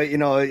how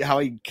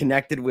he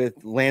connected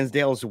with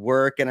Lansdale's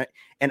work,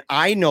 and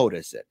I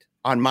notice it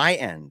on my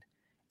end.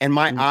 And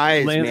my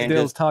eyes,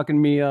 Lansdale's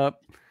talking me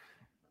up.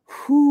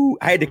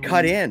 I had to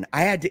cut in.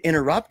 I had to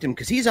interrupt him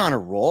because he's on a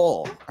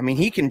roll. I mean,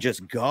 he can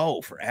just go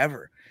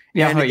forever.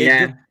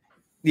 Yeah.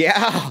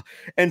 Yeah.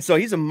 And so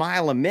he's a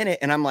mile a minute.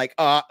 And I'm like,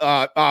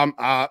 and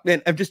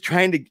I'm just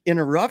trying to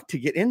interrupt to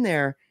get in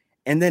there.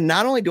 And then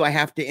not only do I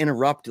have to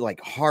interrupt,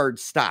 like hard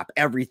stop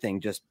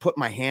everything, just put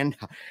my hand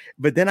out,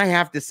 but then I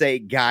have to say,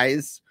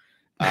 guys,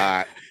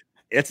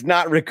 it's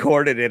not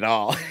recorded at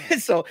all.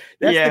 So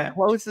that's the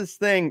closest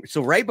thing.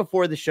 So right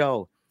before the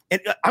show,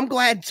 And I'm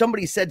glad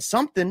somebody said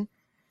something.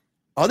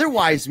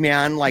 Otherwise,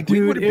 man, like Dude,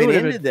 we would have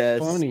been into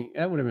this. Funny.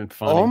 That would have been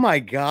funny. Oh my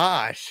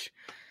gosh.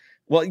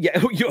 Well, yeah,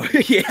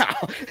 yeah.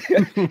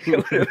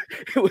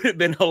 It would have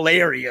been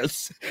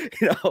hilarious.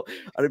 You know,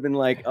 I'd have been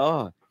like,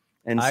 oh.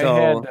 And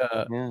so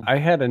I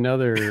had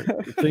another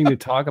thing to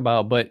talk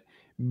about, but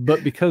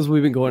because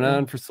we've been going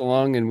on for so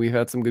long and we've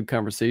had some good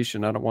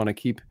conversation, I don't want to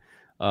keep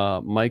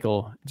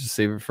Michael, just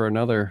save it for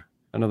another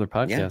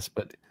podcast. Yeah.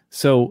 But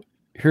so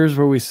here's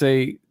where we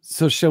say,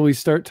 so shall we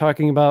start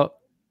talking about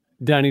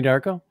Donnie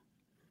Darko?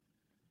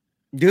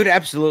 Dude,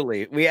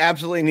 absolutely. We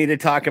absolutely need to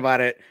talk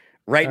about it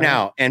right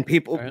now. And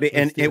people,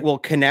 and it will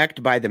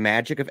connect by the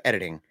magic of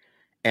editing.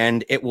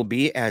 And it will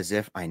be as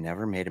if I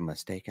never made a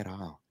mistake at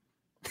all.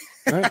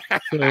 All right,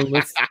 so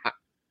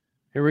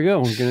here we go.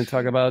 We're going to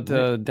talk about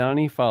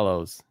Donnie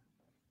Follows.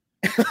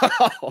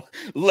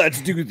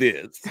 Let's do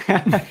this.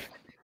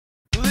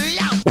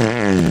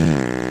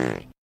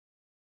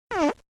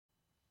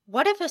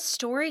 What if a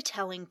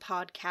storytelling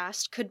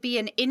podcast could be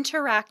an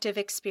interactive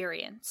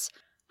experience?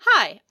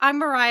 Hi, I'm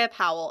Mariah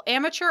Powell,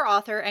 amateur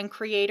author and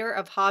creator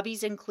of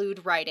Hobbies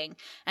Include Writing,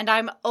 and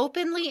I'm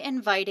openly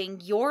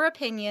inviting your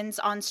opinions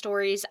on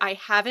stories I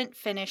haven't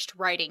finished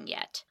writing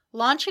yet.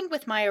 Launching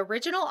with my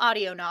original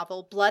audio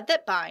novel, Blood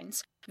That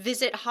Binds,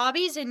 visit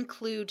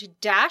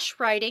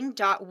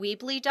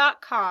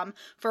hobbiesinclude-writing.weebly.com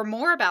for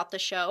more about the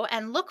show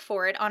and look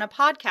for it on a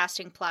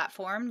podcasting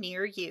platform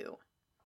near you.